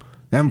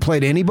 Haven't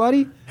played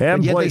anybody?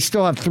 Haven't yet played. They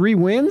still have 3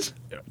 wins?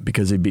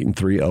 Because they've beaten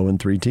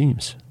 3-0-3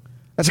 teams.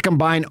 That's a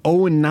combined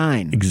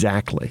 0-9.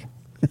 Exactly.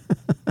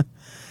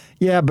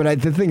 Yeah,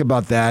 but the thing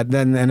about that,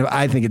 then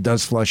I think it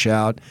does flush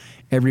out.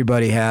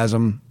 Everybody has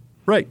them.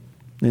 Right.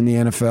 In the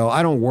NFL.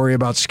 I don't worry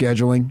about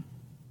scheduling.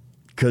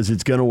 Because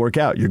it's going to work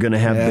out. You're going to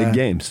have big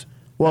games.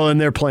 Well,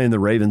 and they're playing the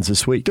Ravens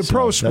this week. The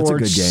pro sports that's a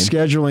good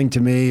game. scheduling to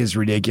me is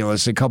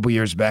ridiculous. A couple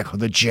years back with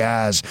the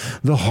Jazz,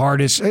 the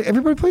hardest.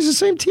 Everybody plays the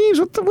same teams.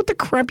 What the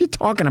crap you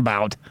talking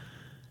about?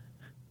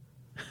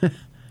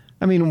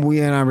 I mean,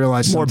 I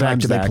realize more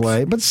sometimes they back-to-backs.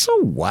 play, but so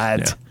what?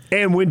 Yeah.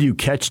 And when do you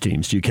catch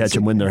teams? Do you catch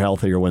them when they're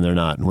healthy or when they're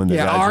not? And when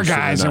our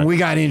guys, and we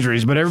got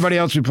injuries, but everybody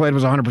else we played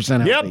was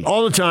 100% healthy. Yep,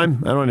 all the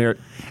time. I don't hear it.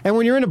 And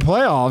when you're in the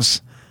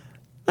playoffs,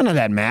 none of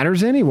that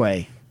matters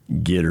anyway.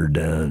 Get her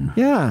done.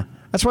 Yeah.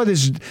 That's why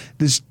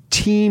this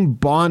team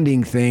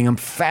bonding thing, I'm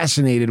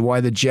fascinated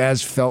why the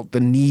Jazz felt the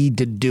need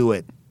to do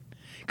it.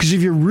 Because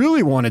if you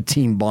really wanted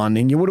team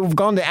bonding, you would have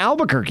gone to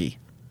Albuquerque.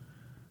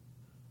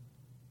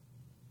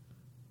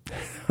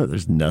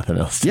 There's nothing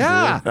else to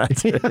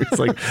do. It's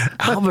like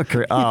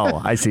Albuquerque.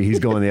 Oh, I see. He's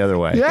going the other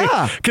way.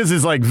 Yeah. Because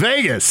it's like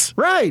Vegas.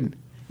 Right.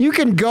 You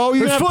can go.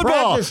 You There's can have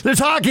football. practice. There's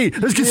hockey.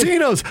 There's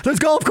casinos. There's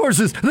golf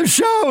courses. There's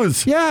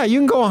shows. Yeah, you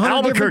can go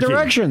 100 different Albuquerque.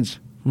 directions.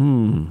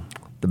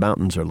 The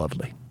mountains are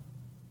lovely.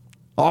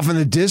 Off in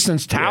the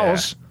distance,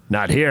 Taos. Yeah.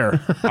 Not here.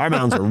 Our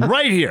mountains are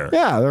right here.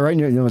 Yeah, they're right in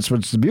your, that's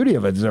what's the beauty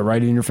of it. They're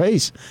right in your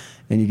face.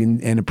 And you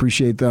can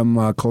appreciate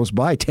them close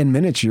by. 10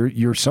 minutes,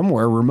 you're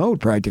somewhere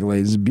remote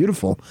practically. This is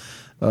beautiful.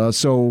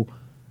 So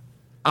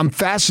I'm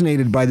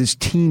fascinated by this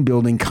team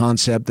building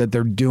concept that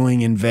they're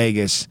doing in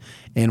Vegas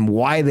and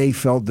why they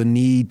felt the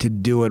need to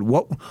do it.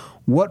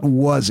 What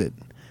was it?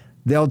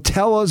 They'll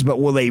tell us, but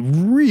will they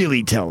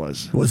really tell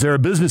us? Was there a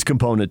business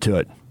component to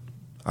it?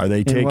 Are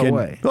they In what taking?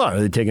 way? Well, are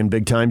they taking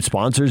big time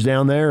sponsors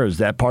down there? Is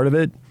that part of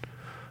it?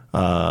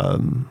 I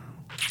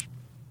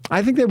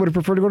think they would have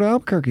preferred to go to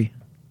Albuquerque.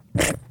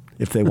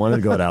 If they wanted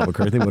to go to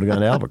Albuquerque, they would have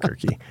gone to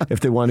Albuquerque. If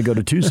they wanted to go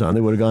to Tucson,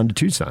 they would have gone to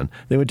Tucson.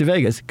 They went to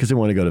Vegas because they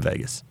wanted to go to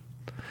Vegas.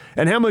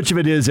 And how much of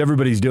it is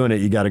everybody's doing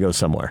it, you got to go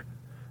somewhere.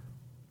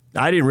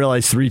 I didn't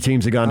realize 3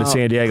 teams had gone to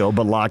San Diego,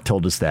 but Locke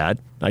told us that.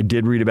 I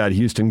did read about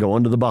Houston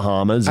going to the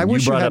Bahamas. And I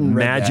wish you brought you up hadn't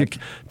read Magic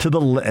to the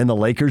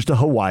Lakers to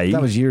Hawaii.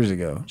 That was years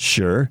ago.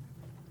 Sure.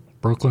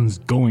 Brooklyn's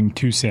going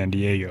to San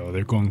Diego.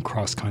 They're going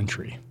cross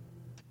country.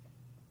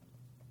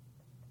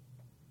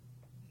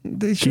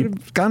 They should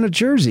have gone to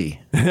Jersey.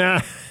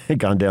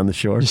 Gone down the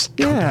shore.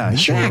 Yeah,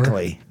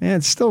 exactly. Yeah,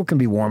 it still can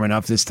be warm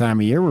enough this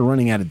time of year. We're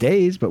running out of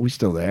days, but we're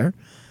still there.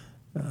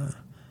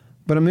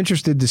 But I'm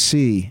interested to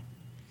see,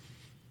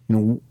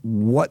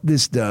 what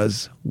this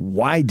does.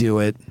 Why do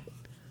it?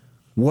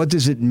 What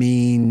does it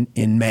mean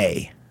in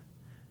May?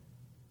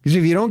 Because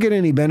if you don't get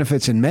any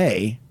benefits in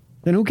May,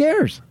 then who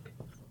cares?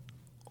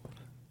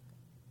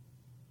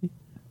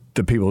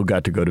 The people who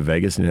got to go to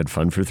Vegas and had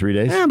fun for 3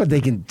 days. Yeah, but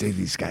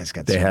these guys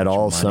got. They had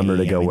all summer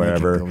to go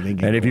wherever.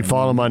 And if you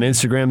follow them on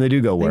Instagram, they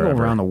do go They wherever.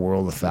 go around the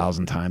world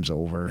 1,000 times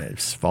over.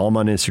 Just follow them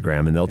on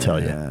Instagram and they'll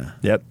tell you.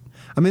 Yep.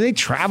 I mean, they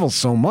travel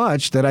so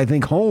much that I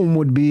think home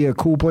would be a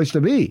cool place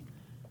to be.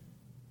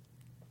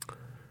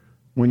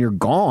 When you're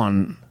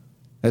gone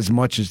as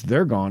much as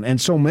they're gone.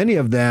 And so many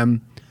of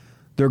them,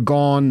 they're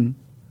gone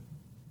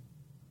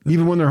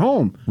even when they're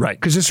home. Right.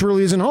 Because this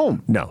really isn't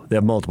home. No, they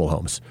have multiple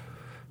homes.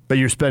 But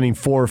you're spending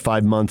 4 or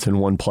 5 months in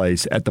one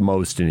place at the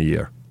most in a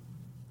year.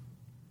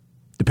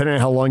 Depending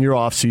on how long your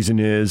off season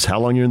is, how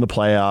long you're in the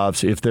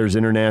playoffs, if there's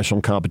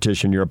international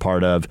competition you're a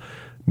part of,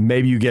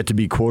 maybe you get to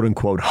be quote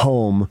unquote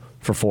home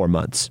for 4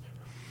 months.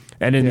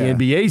 And in the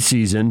NBA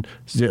season,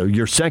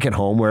 your second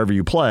home, wherever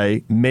you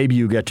play, maybe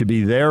you get to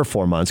be there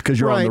 4 months because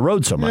you're on the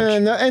road so much.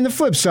 And the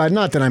flip side,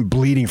 not that I'm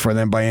bleeding for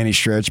them by any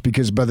stretch,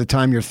 because by the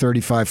time you're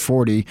 35,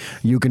 40,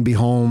 you can be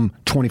home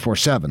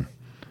 24/7.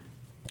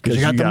 Because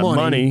you got the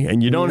money,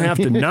 and you don't have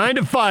to 9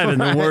 to 5 in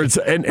the words.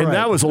 And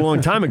that was a long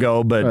time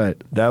ago,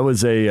 but that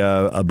was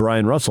a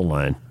Brian Russell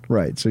line.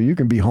 Right. So you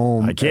can be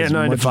home. I can't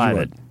 9 to 5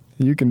 it.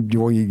 You can. You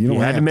don't he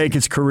had have to make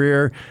his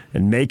career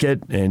and make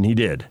it, and he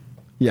did.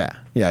 Yeah.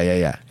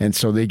 And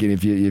so they can,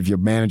 if you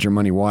manage your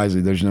money wisely,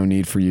 there's no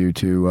need for you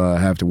to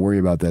have to worry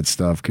about that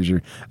stuff, because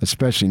you're,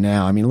 especially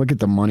now. I mean, look at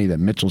the money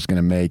that Mitchell's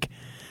going to make.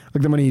 Look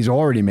at the money he's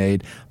already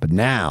made, but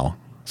now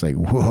it's like,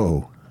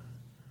 whoa.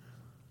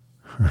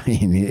 I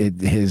mean,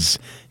 his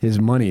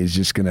money is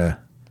just going to,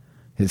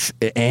 his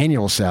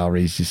annual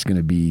salary is just going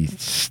to be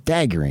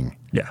staggering.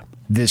 Yeah.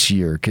 This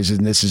year, because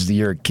this is the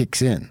year it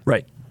kicks in.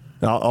 Right.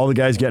 All the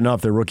guys getting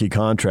off their rookie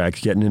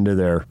contracts, getting into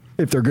their...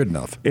 If they're good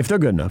enough. If they're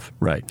good enough,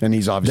 right. And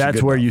he's obviously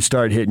That's good where enough. you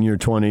start hitting your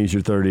 20s,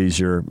 your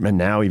 30s, and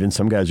now even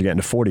some guys are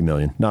getting to $40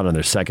 million, not on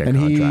their second and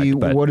contract.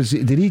 But what is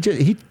he? Did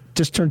he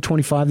just turn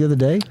 25 the other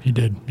day? He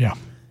did, yeah.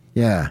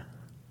 Yeah.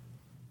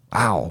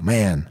 Wow,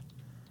 man.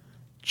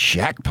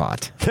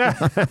 Jackpot. I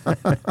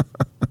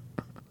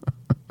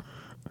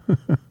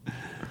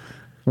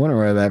wonder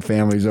why that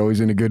family's always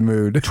in a good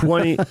mood.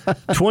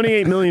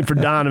 $28 million for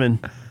Donovan,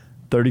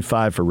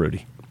 $35 for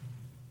Rudy.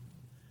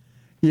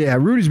 Yeah,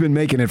 Rudy's been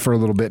making it for a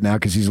little bit now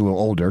because he's a little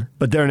older.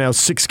 But there are now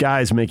 6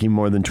 guys making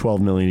more than $12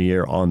 million a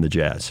year on the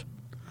Jazz.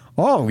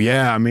 Oh,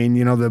 yeah. I mean,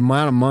 the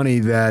amount of money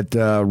that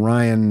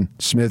Ryan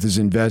Smith is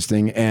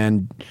investing,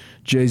 and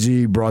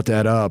Jay-Z brought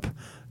that up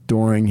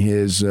during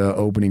his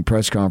opening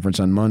press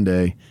conference on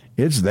Monday.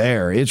 It's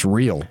there. It's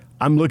real.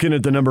 I'm looking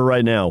at the number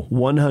right now,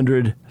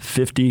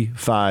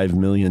 $155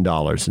 million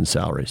in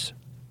salaries.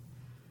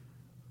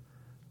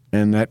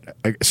 And that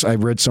I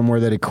read somewhere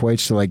that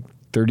equates to like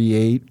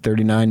 38,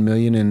 39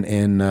 million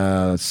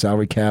in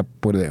salary cap.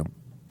 What are they?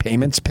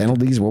 Payments,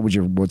 penalties? What's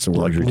the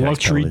word?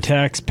 Luxury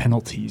tax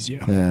penalties,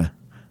 yeah. Yeah.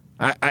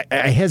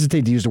 I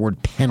hesitate to use the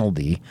word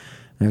penalty.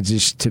 It's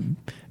just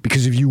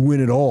because if you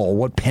win it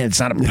all, it's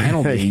not a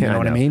penalty. You know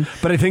what I mean?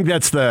 But I think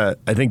that's the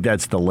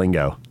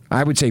lingo.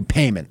 I would say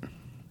payment.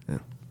 Yeah.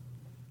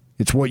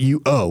 It's what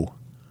you owe.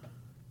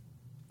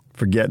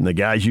 For getting the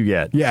guys you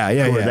get. Yeah.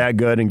 Who are that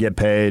good and get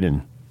paid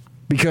and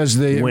because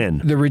the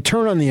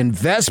return on the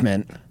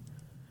investment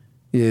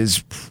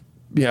is,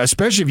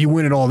 especially if you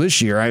win it all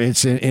this year,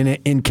 it's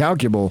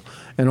incalculable.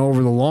 And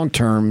over the long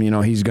term,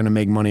 he's going to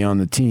make money on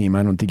the team.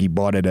 I don't think he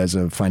bought it as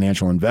a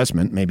financial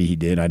investment. Maybe he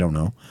did. I don't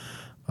know.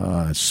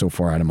 It's so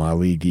far out of my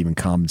league to even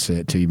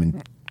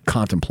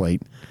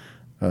contemplate.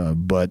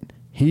 But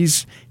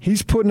he's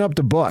putting up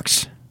the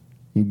bucks.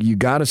 You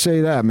got to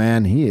say that,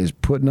 man. He is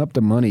putting up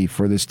the money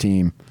for this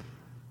team.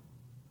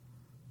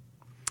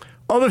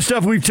 Other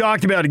stuff we've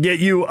talked about to get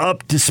you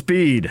up to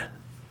speed.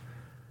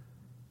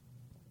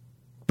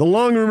 The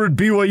long-rumored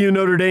BYU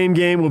Notre Dame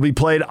game will be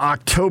played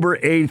October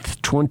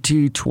 8th,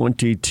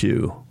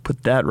 2022.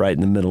 Put that right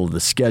in the middle of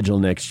the schedule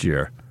next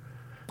year.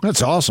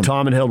 That's awesome.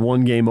 Tom had held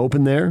one game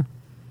open there,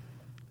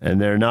 and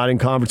they're not in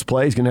conference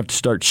play. He's going to have to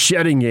start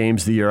shedding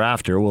games the year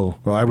after. Well,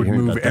 I would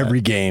move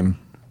every game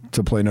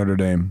to play Notre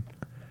Dame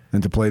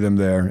and to play them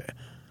there.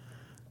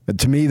 But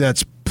to me,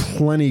 that's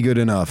plenty good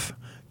enough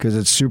because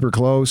it's super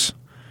close.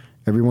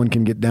 Everyone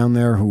can get down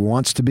there who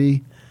wants to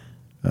be.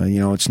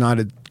 It's not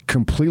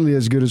completely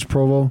as good as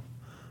Provo,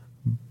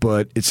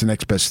 but it's the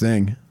next best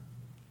thing.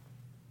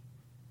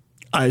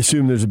 I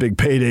assume there's a big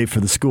payday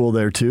for the school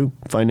there, too.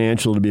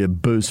 Financial to be a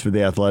boost for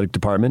the athletic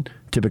department.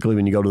 Typically,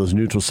 when you go to those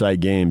neutral site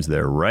games,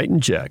 they're writing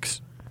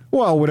checks.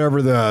 Well,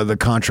 whatever the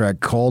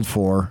contract called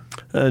for.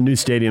 New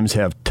stadiums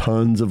have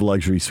tons of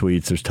luxury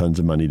suites. There's tons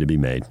of money to be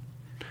made.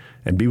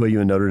 And BYU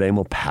and Notre Dame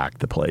will pack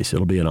the place.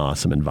 It'll be an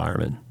awesome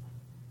environment.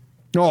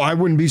 No, I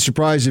wouldn't be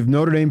surprised if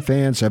Notre Dame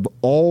fans have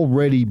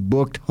already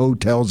booked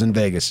hotels in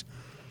Vegas.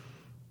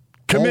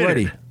 Committed.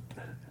 Already.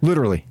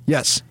 Literally.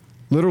 Yes.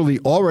 Literally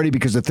already,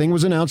 because the thing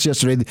was announced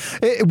yesterday.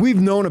 We've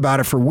known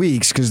about it for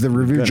weeks because the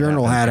Review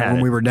Journal had it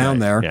when we were down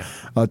there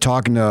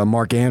talking to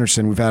Mark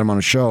Anderson. We've had him on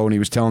a show, and he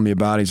was telling me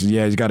about it. He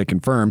said, he's got to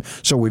confirm.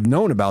 So we've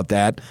known about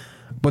that,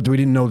 but we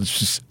didn't know the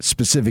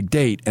specific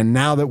date. And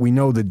now that we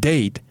know the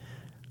date,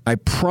 I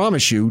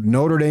promise you,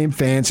 Notre Dame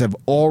fans have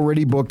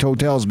already booked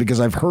hotels because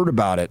I've heard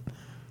about it.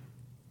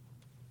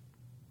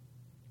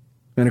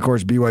 And, of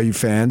course, BYU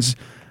fans,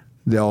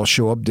 they'll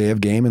show up day of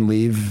game and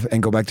leave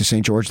and go back to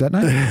St. George that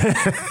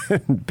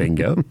night.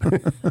 Bingo.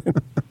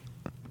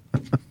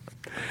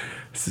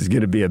 This is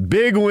going to be a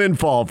big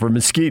windfall for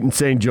Mesquite and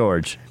St.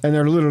 George. And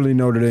they're literally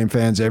Notre Dame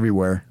fans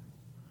everywhere.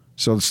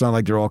 So it's not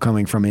like they're all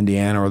coming from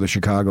Indiana or the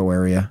Chicago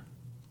area.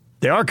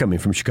 They are coming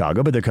from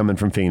Chicago, but they're coming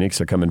from Phoenix.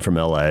 They're coming from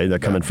L.A. They're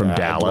coming from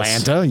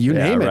Dallas. Atlanta, you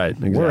name it. Right,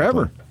 exactly.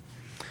 Wherever.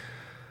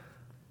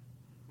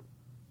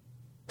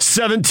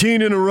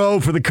 17 in a row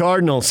for the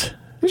Cardinals.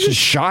 This is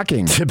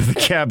shocking. Tip of the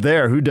cap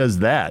there. Who does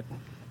that?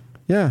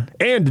 Yeah.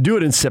 And to do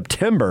it in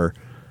September,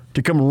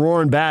 to come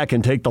roaring back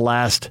and take the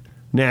last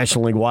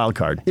National League wild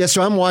card. Yeah,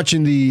 so I'm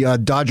watching the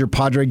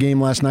Dodger-Padre game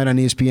last night on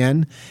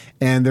ESPN,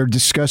 and they're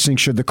discussing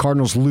should the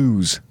Cardinals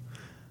lose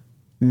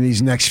in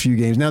these next few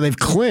games. Now, they've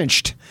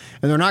clinched,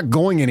 and they're not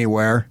going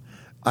anywhere.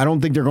 I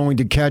don't think they're going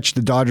to catch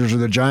the Dodgers or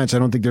the Giants. I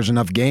don't think there's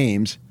enough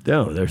games.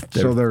 No,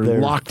 they're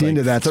locked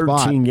into that 13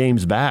 spot. 13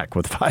 games back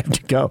with 5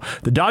 to go.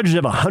 The Dodgers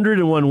have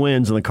 101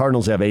 wins, and the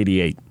Cardinals have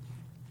 88.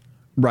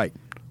 Right.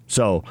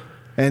 So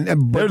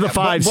but they're the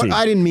 5 seed.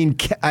 I didn't mean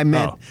I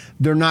meant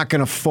they're not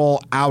going to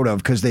fall out of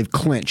because they've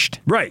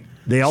clinched. Right.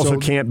 They also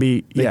can't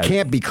be. They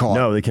can't be caught.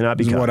 No, they cannot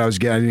be caught. What I was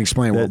getting, I didn't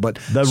explain it well, but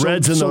the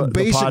Reds and the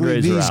basically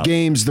Padres these are out.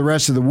 games the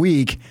rest of the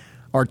week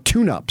are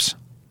tune-ups.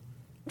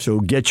 So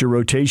get your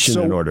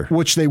rotation in order.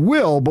 Which they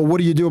will, but what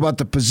do you do about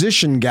the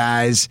position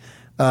guys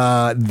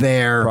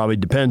there? Probably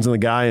depends on the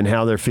guy and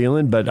how they're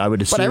feeling, but I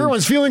would assume. But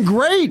everyone's feeling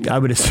great. I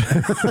would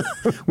assume.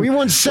 We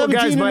won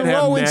 17 in a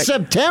row in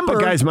September.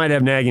 But guys might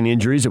have nagging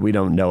injuries that we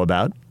don't know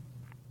about.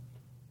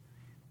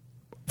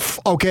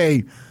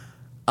 Okay,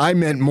 I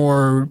meant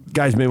more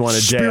guys may want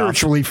to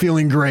spiritually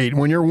feeling great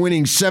when you're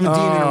winning 17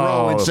 in a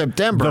row in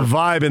September. The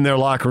vibe in their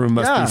locker room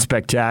must be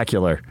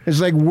spectacular.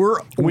 It's like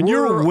you're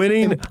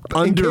winning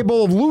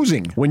incapable of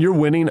losing. When you're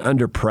winning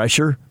under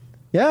pressure.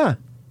 Yeah.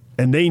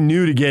 And they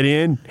knew to get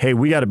in, hey,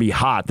 we got to be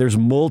hot. There's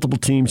multiple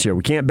teams here.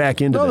 We can't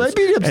back into this.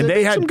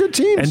 They had some good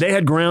teams. And they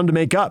had ground to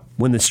make up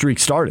when the streak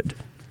started.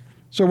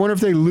 So I wonder if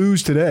they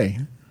lose today.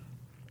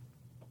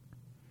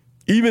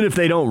 Even if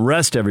they don't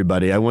rest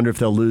everybody, I wonder if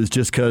they'll lose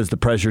just because the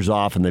pressure's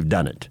off and they've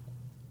done it.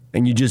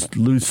 And you just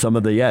lose some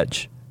of the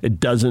edge. It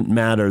doesn't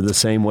matter the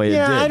same way it did.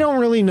 Yeah, I don't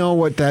really know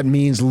what that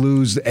means,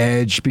 lose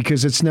edge,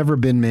 because it's never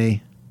been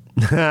me.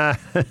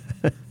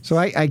 So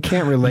I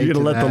can't relate to that.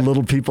 You're going to let the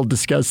little people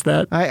discuss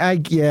that?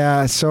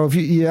 So if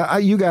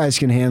you guys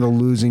can handle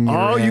losing your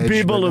edge. All you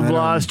people have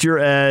lost your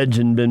edge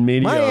and been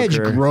mediocre. My edge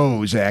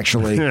grows,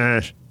 actually.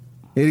 It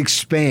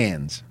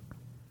expands.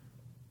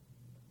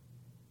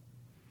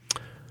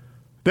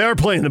 They are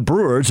playing the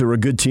Brewers, who are a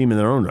good team in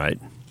their own right.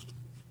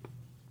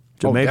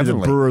 So maybe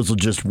definitely. The Brewers will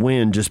just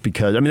win just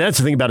because. I mean, that's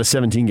the thing about a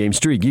 17-game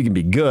streak. You can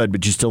be good,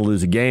 but you still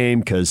lose a game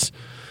because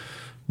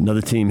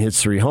another team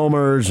hits 3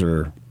 homers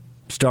or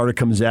starter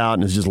comes out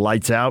and is just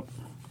lights out.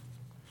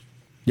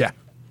 Yeah.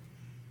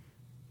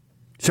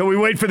 So we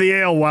wait for the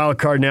AL wild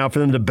card now for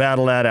them to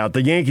battle that out.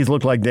 The Yankees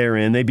look like they're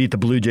in. They beat the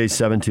Blue Jays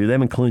 7-2. They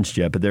haven't clinched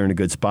yet, but they're in a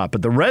good spot.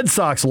 But the Red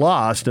Sox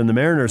lost and the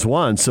Mariners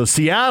won. So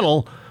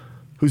Seattle,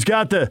 who's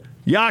got the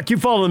you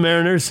follow the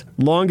Mariners,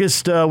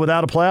 longest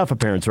without a playoff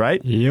appearance,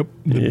 right? Yep.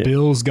 The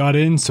Bills got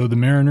in, so the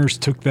Mariners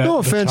took that. No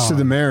offense to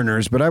the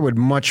Mariners, but I would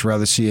much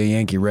rather see a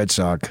Yankee Red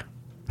Sox.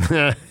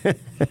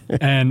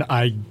 And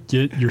I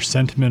get your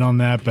sentiment on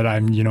that, but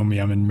I'm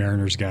a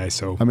Mariners guy,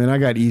 so. I mean, I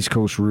got East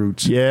Coast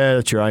roots. Yeah,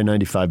 that's your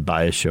I-95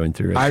 bias showing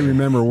through. I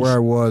remember where I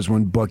was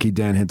when Bucky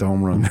Dent hit the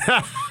home run.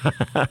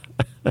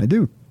 I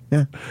do,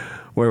 yeah.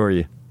 Where were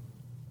you?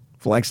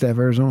 Flagstaff,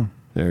 Arizona.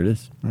 There it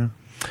is. Yeah.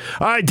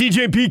 All right,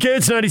 DJ and PK,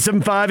 it's 97.5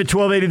 at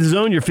 1280 The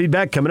Zone. Your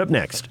feedback coming up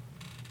next.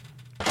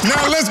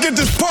 Now let's get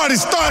this party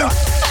started.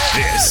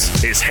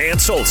 This is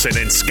Hans Olsen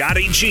and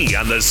Scotty G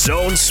on the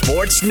Zone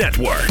Sports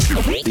Network.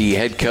 The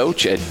head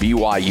coach at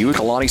BYU,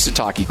 Kalani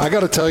Sitake. I got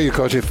to tell you,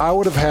 Coach, if I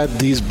would have had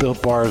these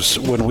Built Bars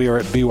when we were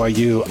at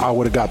BYU, I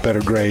would have got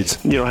better grades.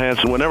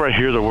 Hans, whenever I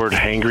hear the word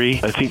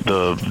hangry, I think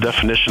the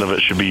definition of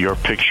it should be your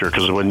picture.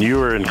 Because when you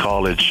were in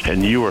college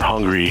and you were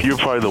hungry, you were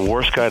probably the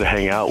worst guy to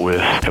hang out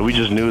with. And we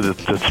just knew that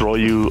to throw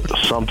you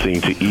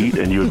something to eat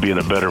and you would be in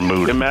a better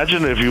mood.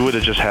 Imagine if you would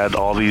have just had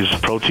all these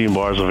protein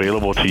bars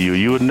available to you.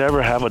 You would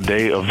never have a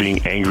day of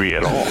being angry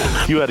at all.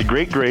 You had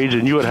great grades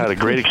and you had a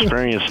great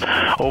experience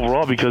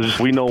overall, because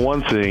we know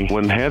one thing: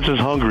 when Hans is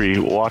hungry,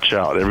 watch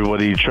out.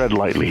 Everybody tread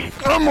lightly.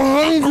 I'm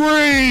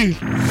hungry!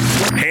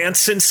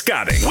 Hans and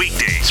Scotty,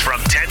 weekdays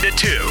from 10 to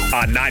 2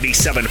 on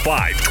 97.5,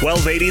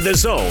 1280 The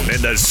Zone and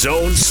the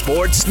Zone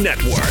Sports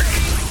Network.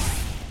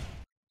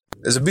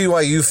 As a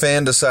BYU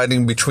fan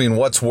deciding between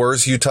what's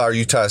worse, Utah or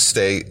Utah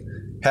State,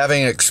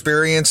 having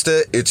experienced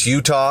it, it's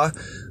Utah.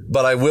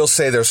 But I will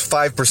say there's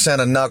 5%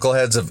 of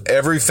knuckleheads of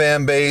every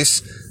fan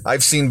base.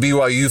 I've seen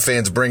BYU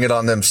fans bring it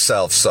on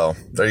themselves. So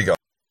there you go.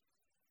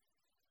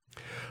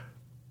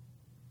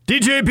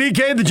 DJ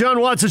PK, the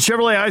John Watson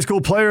Chevrolet High School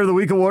Player of the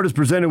Week Award is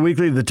presented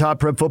weekly to the top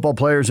prep football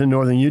players in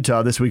northern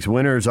Utah. This week's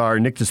winners are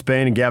Nick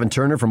Despain and Gavin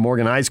Turner from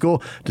Morgan High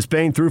School.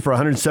 Despain threw for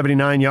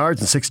 179 yards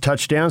and 6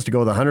 touchdowns to go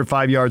with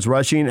 105 yards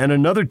rushing and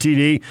another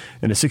TD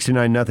and a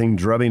 69-0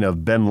 drubbing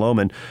of Ben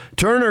Lohman.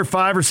 Turner,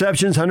 5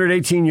 receptions,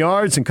 118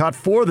 yards, and caught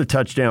 4 of the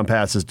touchdown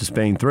passes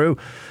Despain threw.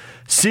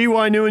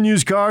 CY new and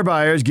used car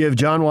buyers give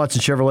John Watson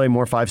Chevrolet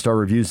more 5-star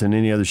reviews than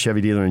any other Chevy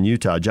dealer in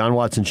Utah. John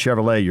Watson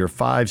Chevrolet, your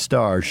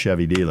 5-star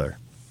Chevy dealer.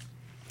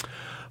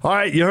 All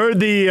right, you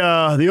heard the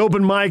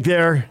open mic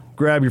there.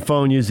 Grab your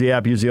phone, use the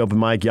app, use the open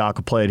mic. Yak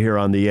will play it here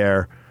on the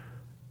air.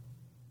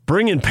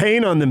 Bringing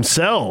pain on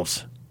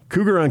themselves.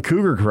 Cougar on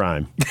Cougar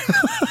crime.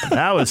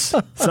 That was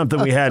something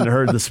we hadn't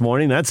heard this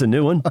morning. That's a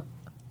new one.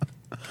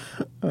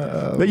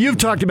 But you've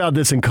talked about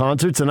this in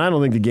concerts, and I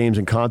don't think the games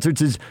in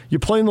concerts is you're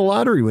playing the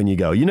lottery when you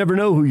go. You never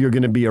know who you're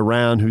going to be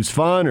around who's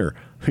fun or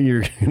who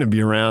you're going to be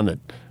around that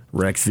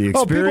wrecks the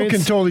experience. Oh, people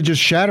can totally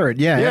just shatter it.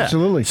 Yeah,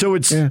 absolutely. So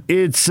it's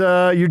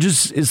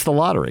the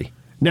lottery.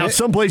 Now,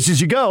 some places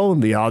you go,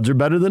 the odds are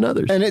better than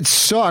others. And it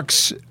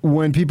sucks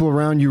when people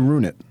around you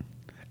ruin it.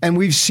 And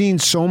we've seen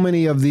so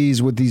many of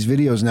these with these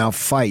videos now,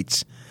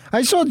 fights.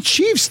 I saw the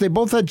Chiefs. They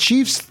both had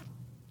Chiefs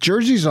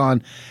jerseys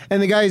on, and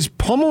the guy's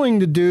pummeling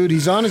the dude.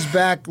 He's on his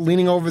back,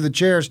 leaning over the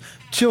chairs,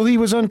 till he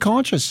was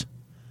unconscious.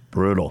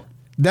 Brutal.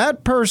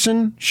 That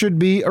person should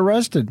be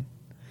arrested.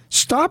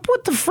 Stop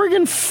with the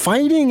friggin'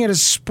 fighting at a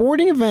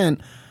sporting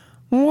event.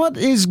 What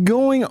is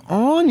going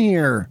on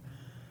here?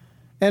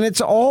 And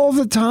it's all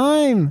the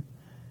time.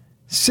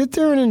 Sit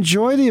there and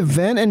enjoy the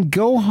event and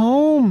go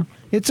home.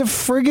 It's a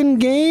friggin'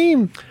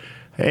 game.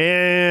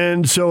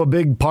 And so a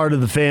big part of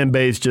the fan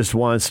base just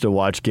wants to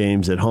watch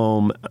games at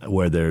home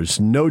where there's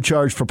no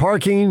charge for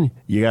parking,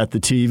 you got the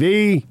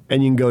TV,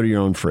 and you can go to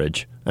your own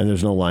fridge, and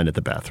there's no line at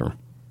the bathroom.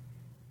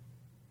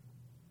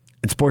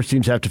 And sports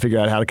teams have to figure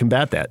out how to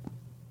combat that.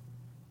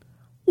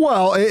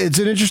 Well, it's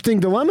an interesting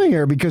dilemma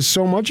here because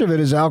so much of it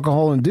is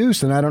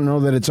alcohol-induced, and I don't know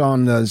that it's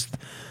on the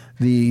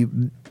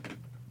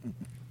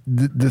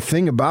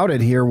thing about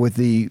it here with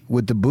the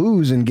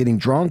booze and getting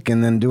drunk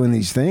and then doing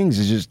these things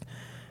is just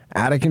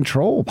out of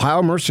control.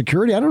 Palmer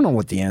security, I don't know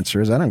what the answer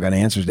is. I don't got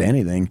answers to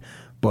anything.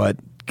 But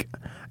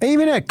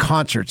even at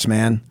concerts,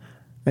 man,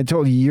 I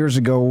told you years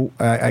ago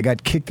I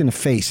got kicked in the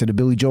face at a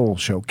Billy Joel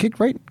show. Kicked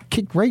right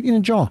in the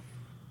jaw.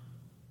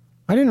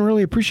 I didn't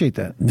really appreciate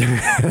that.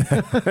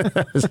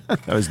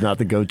 That was not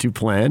the go-to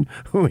plan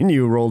when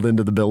you rolled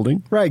into the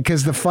building. Right,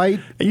 because the fight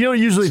You don't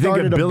usually think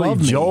of Billy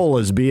Joel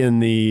as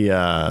being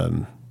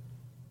the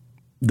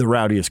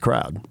rowdiest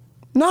crowd.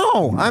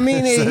 No, I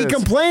mean, he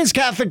complains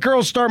Catholic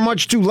girls start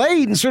much too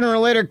late, and sooner or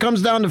later it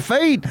comes down to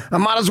fate. I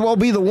might as well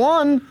be the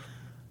one.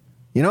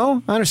 You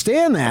know, I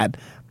understand that.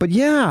 But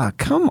yeah,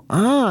 come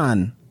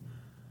on.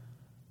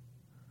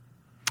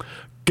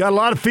 Got a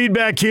lot of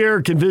feedback here.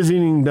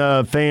 Visiting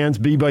fans,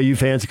 BYU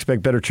fans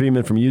expect better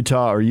treatment from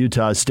Utah or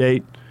Utah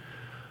State.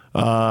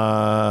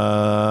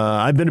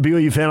 I've been a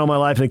BYU fan all my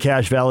life in the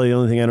Cache Valley. The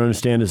only thing I don't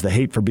understand is the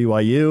hate for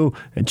BYU.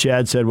 And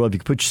Chad said, well, if you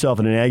could put yourself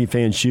in an Aggie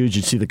fan's shoes,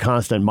 you'd see the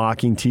constant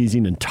mocking,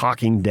 teasing, and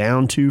talking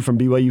down to from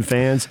BYU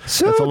fans.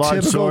 So that's a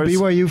large typical source.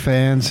 BYU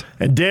fans.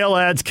 And Dale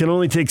adds, can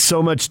only take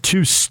so much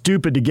too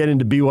stupid to get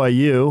into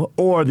BYU,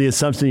 or the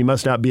assumption you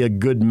must not be a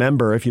good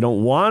member if you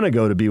don't want to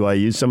go to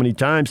BYU so many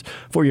times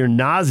before you're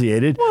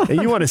nauseated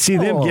and you want to see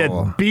them get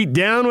beat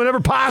down whenever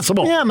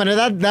possible. Yeah,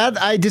 man,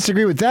 that I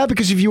disagree with that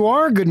because if you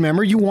are a good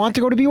member, you want want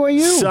to go to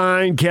BYU?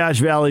 Sign Cache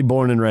Valley,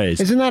 born and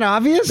raised. Isn't that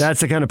obvious? That's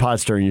the kind of pot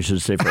stirring you should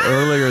have saved for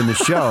earlier in the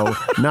show,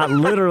 not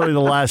literally the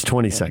last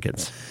 20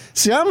 seconds.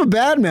 See, I'm a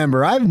bad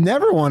member. I've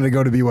never wanted to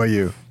go to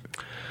BYU.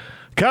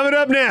 Coming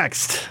up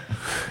next,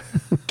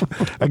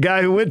 a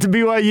guy who went to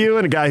BYU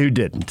and a guy who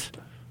didn't.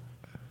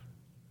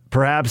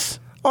 Perhaps.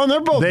 Oh, and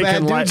they're both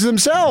bad dudes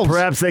themselves.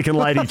 Perhaps they can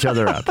light each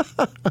other up.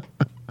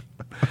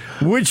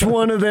 Which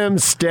one of them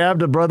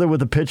stabbed a brother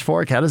with a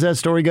pitchfork? How does that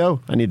story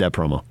go? I need that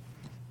promo.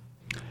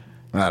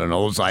 I don't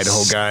know, those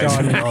Idaho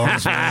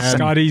guys.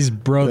 Scotty's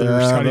brother.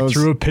 Scotty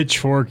threw a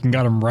pitchfork and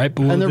got him right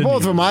below. And they're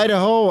both knee. from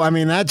Idaho. I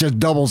mean, that just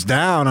doubles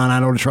down on I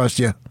don't trust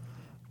you.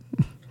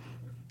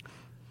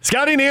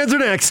 Scotty and Hands are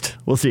next.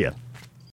 We'll see you.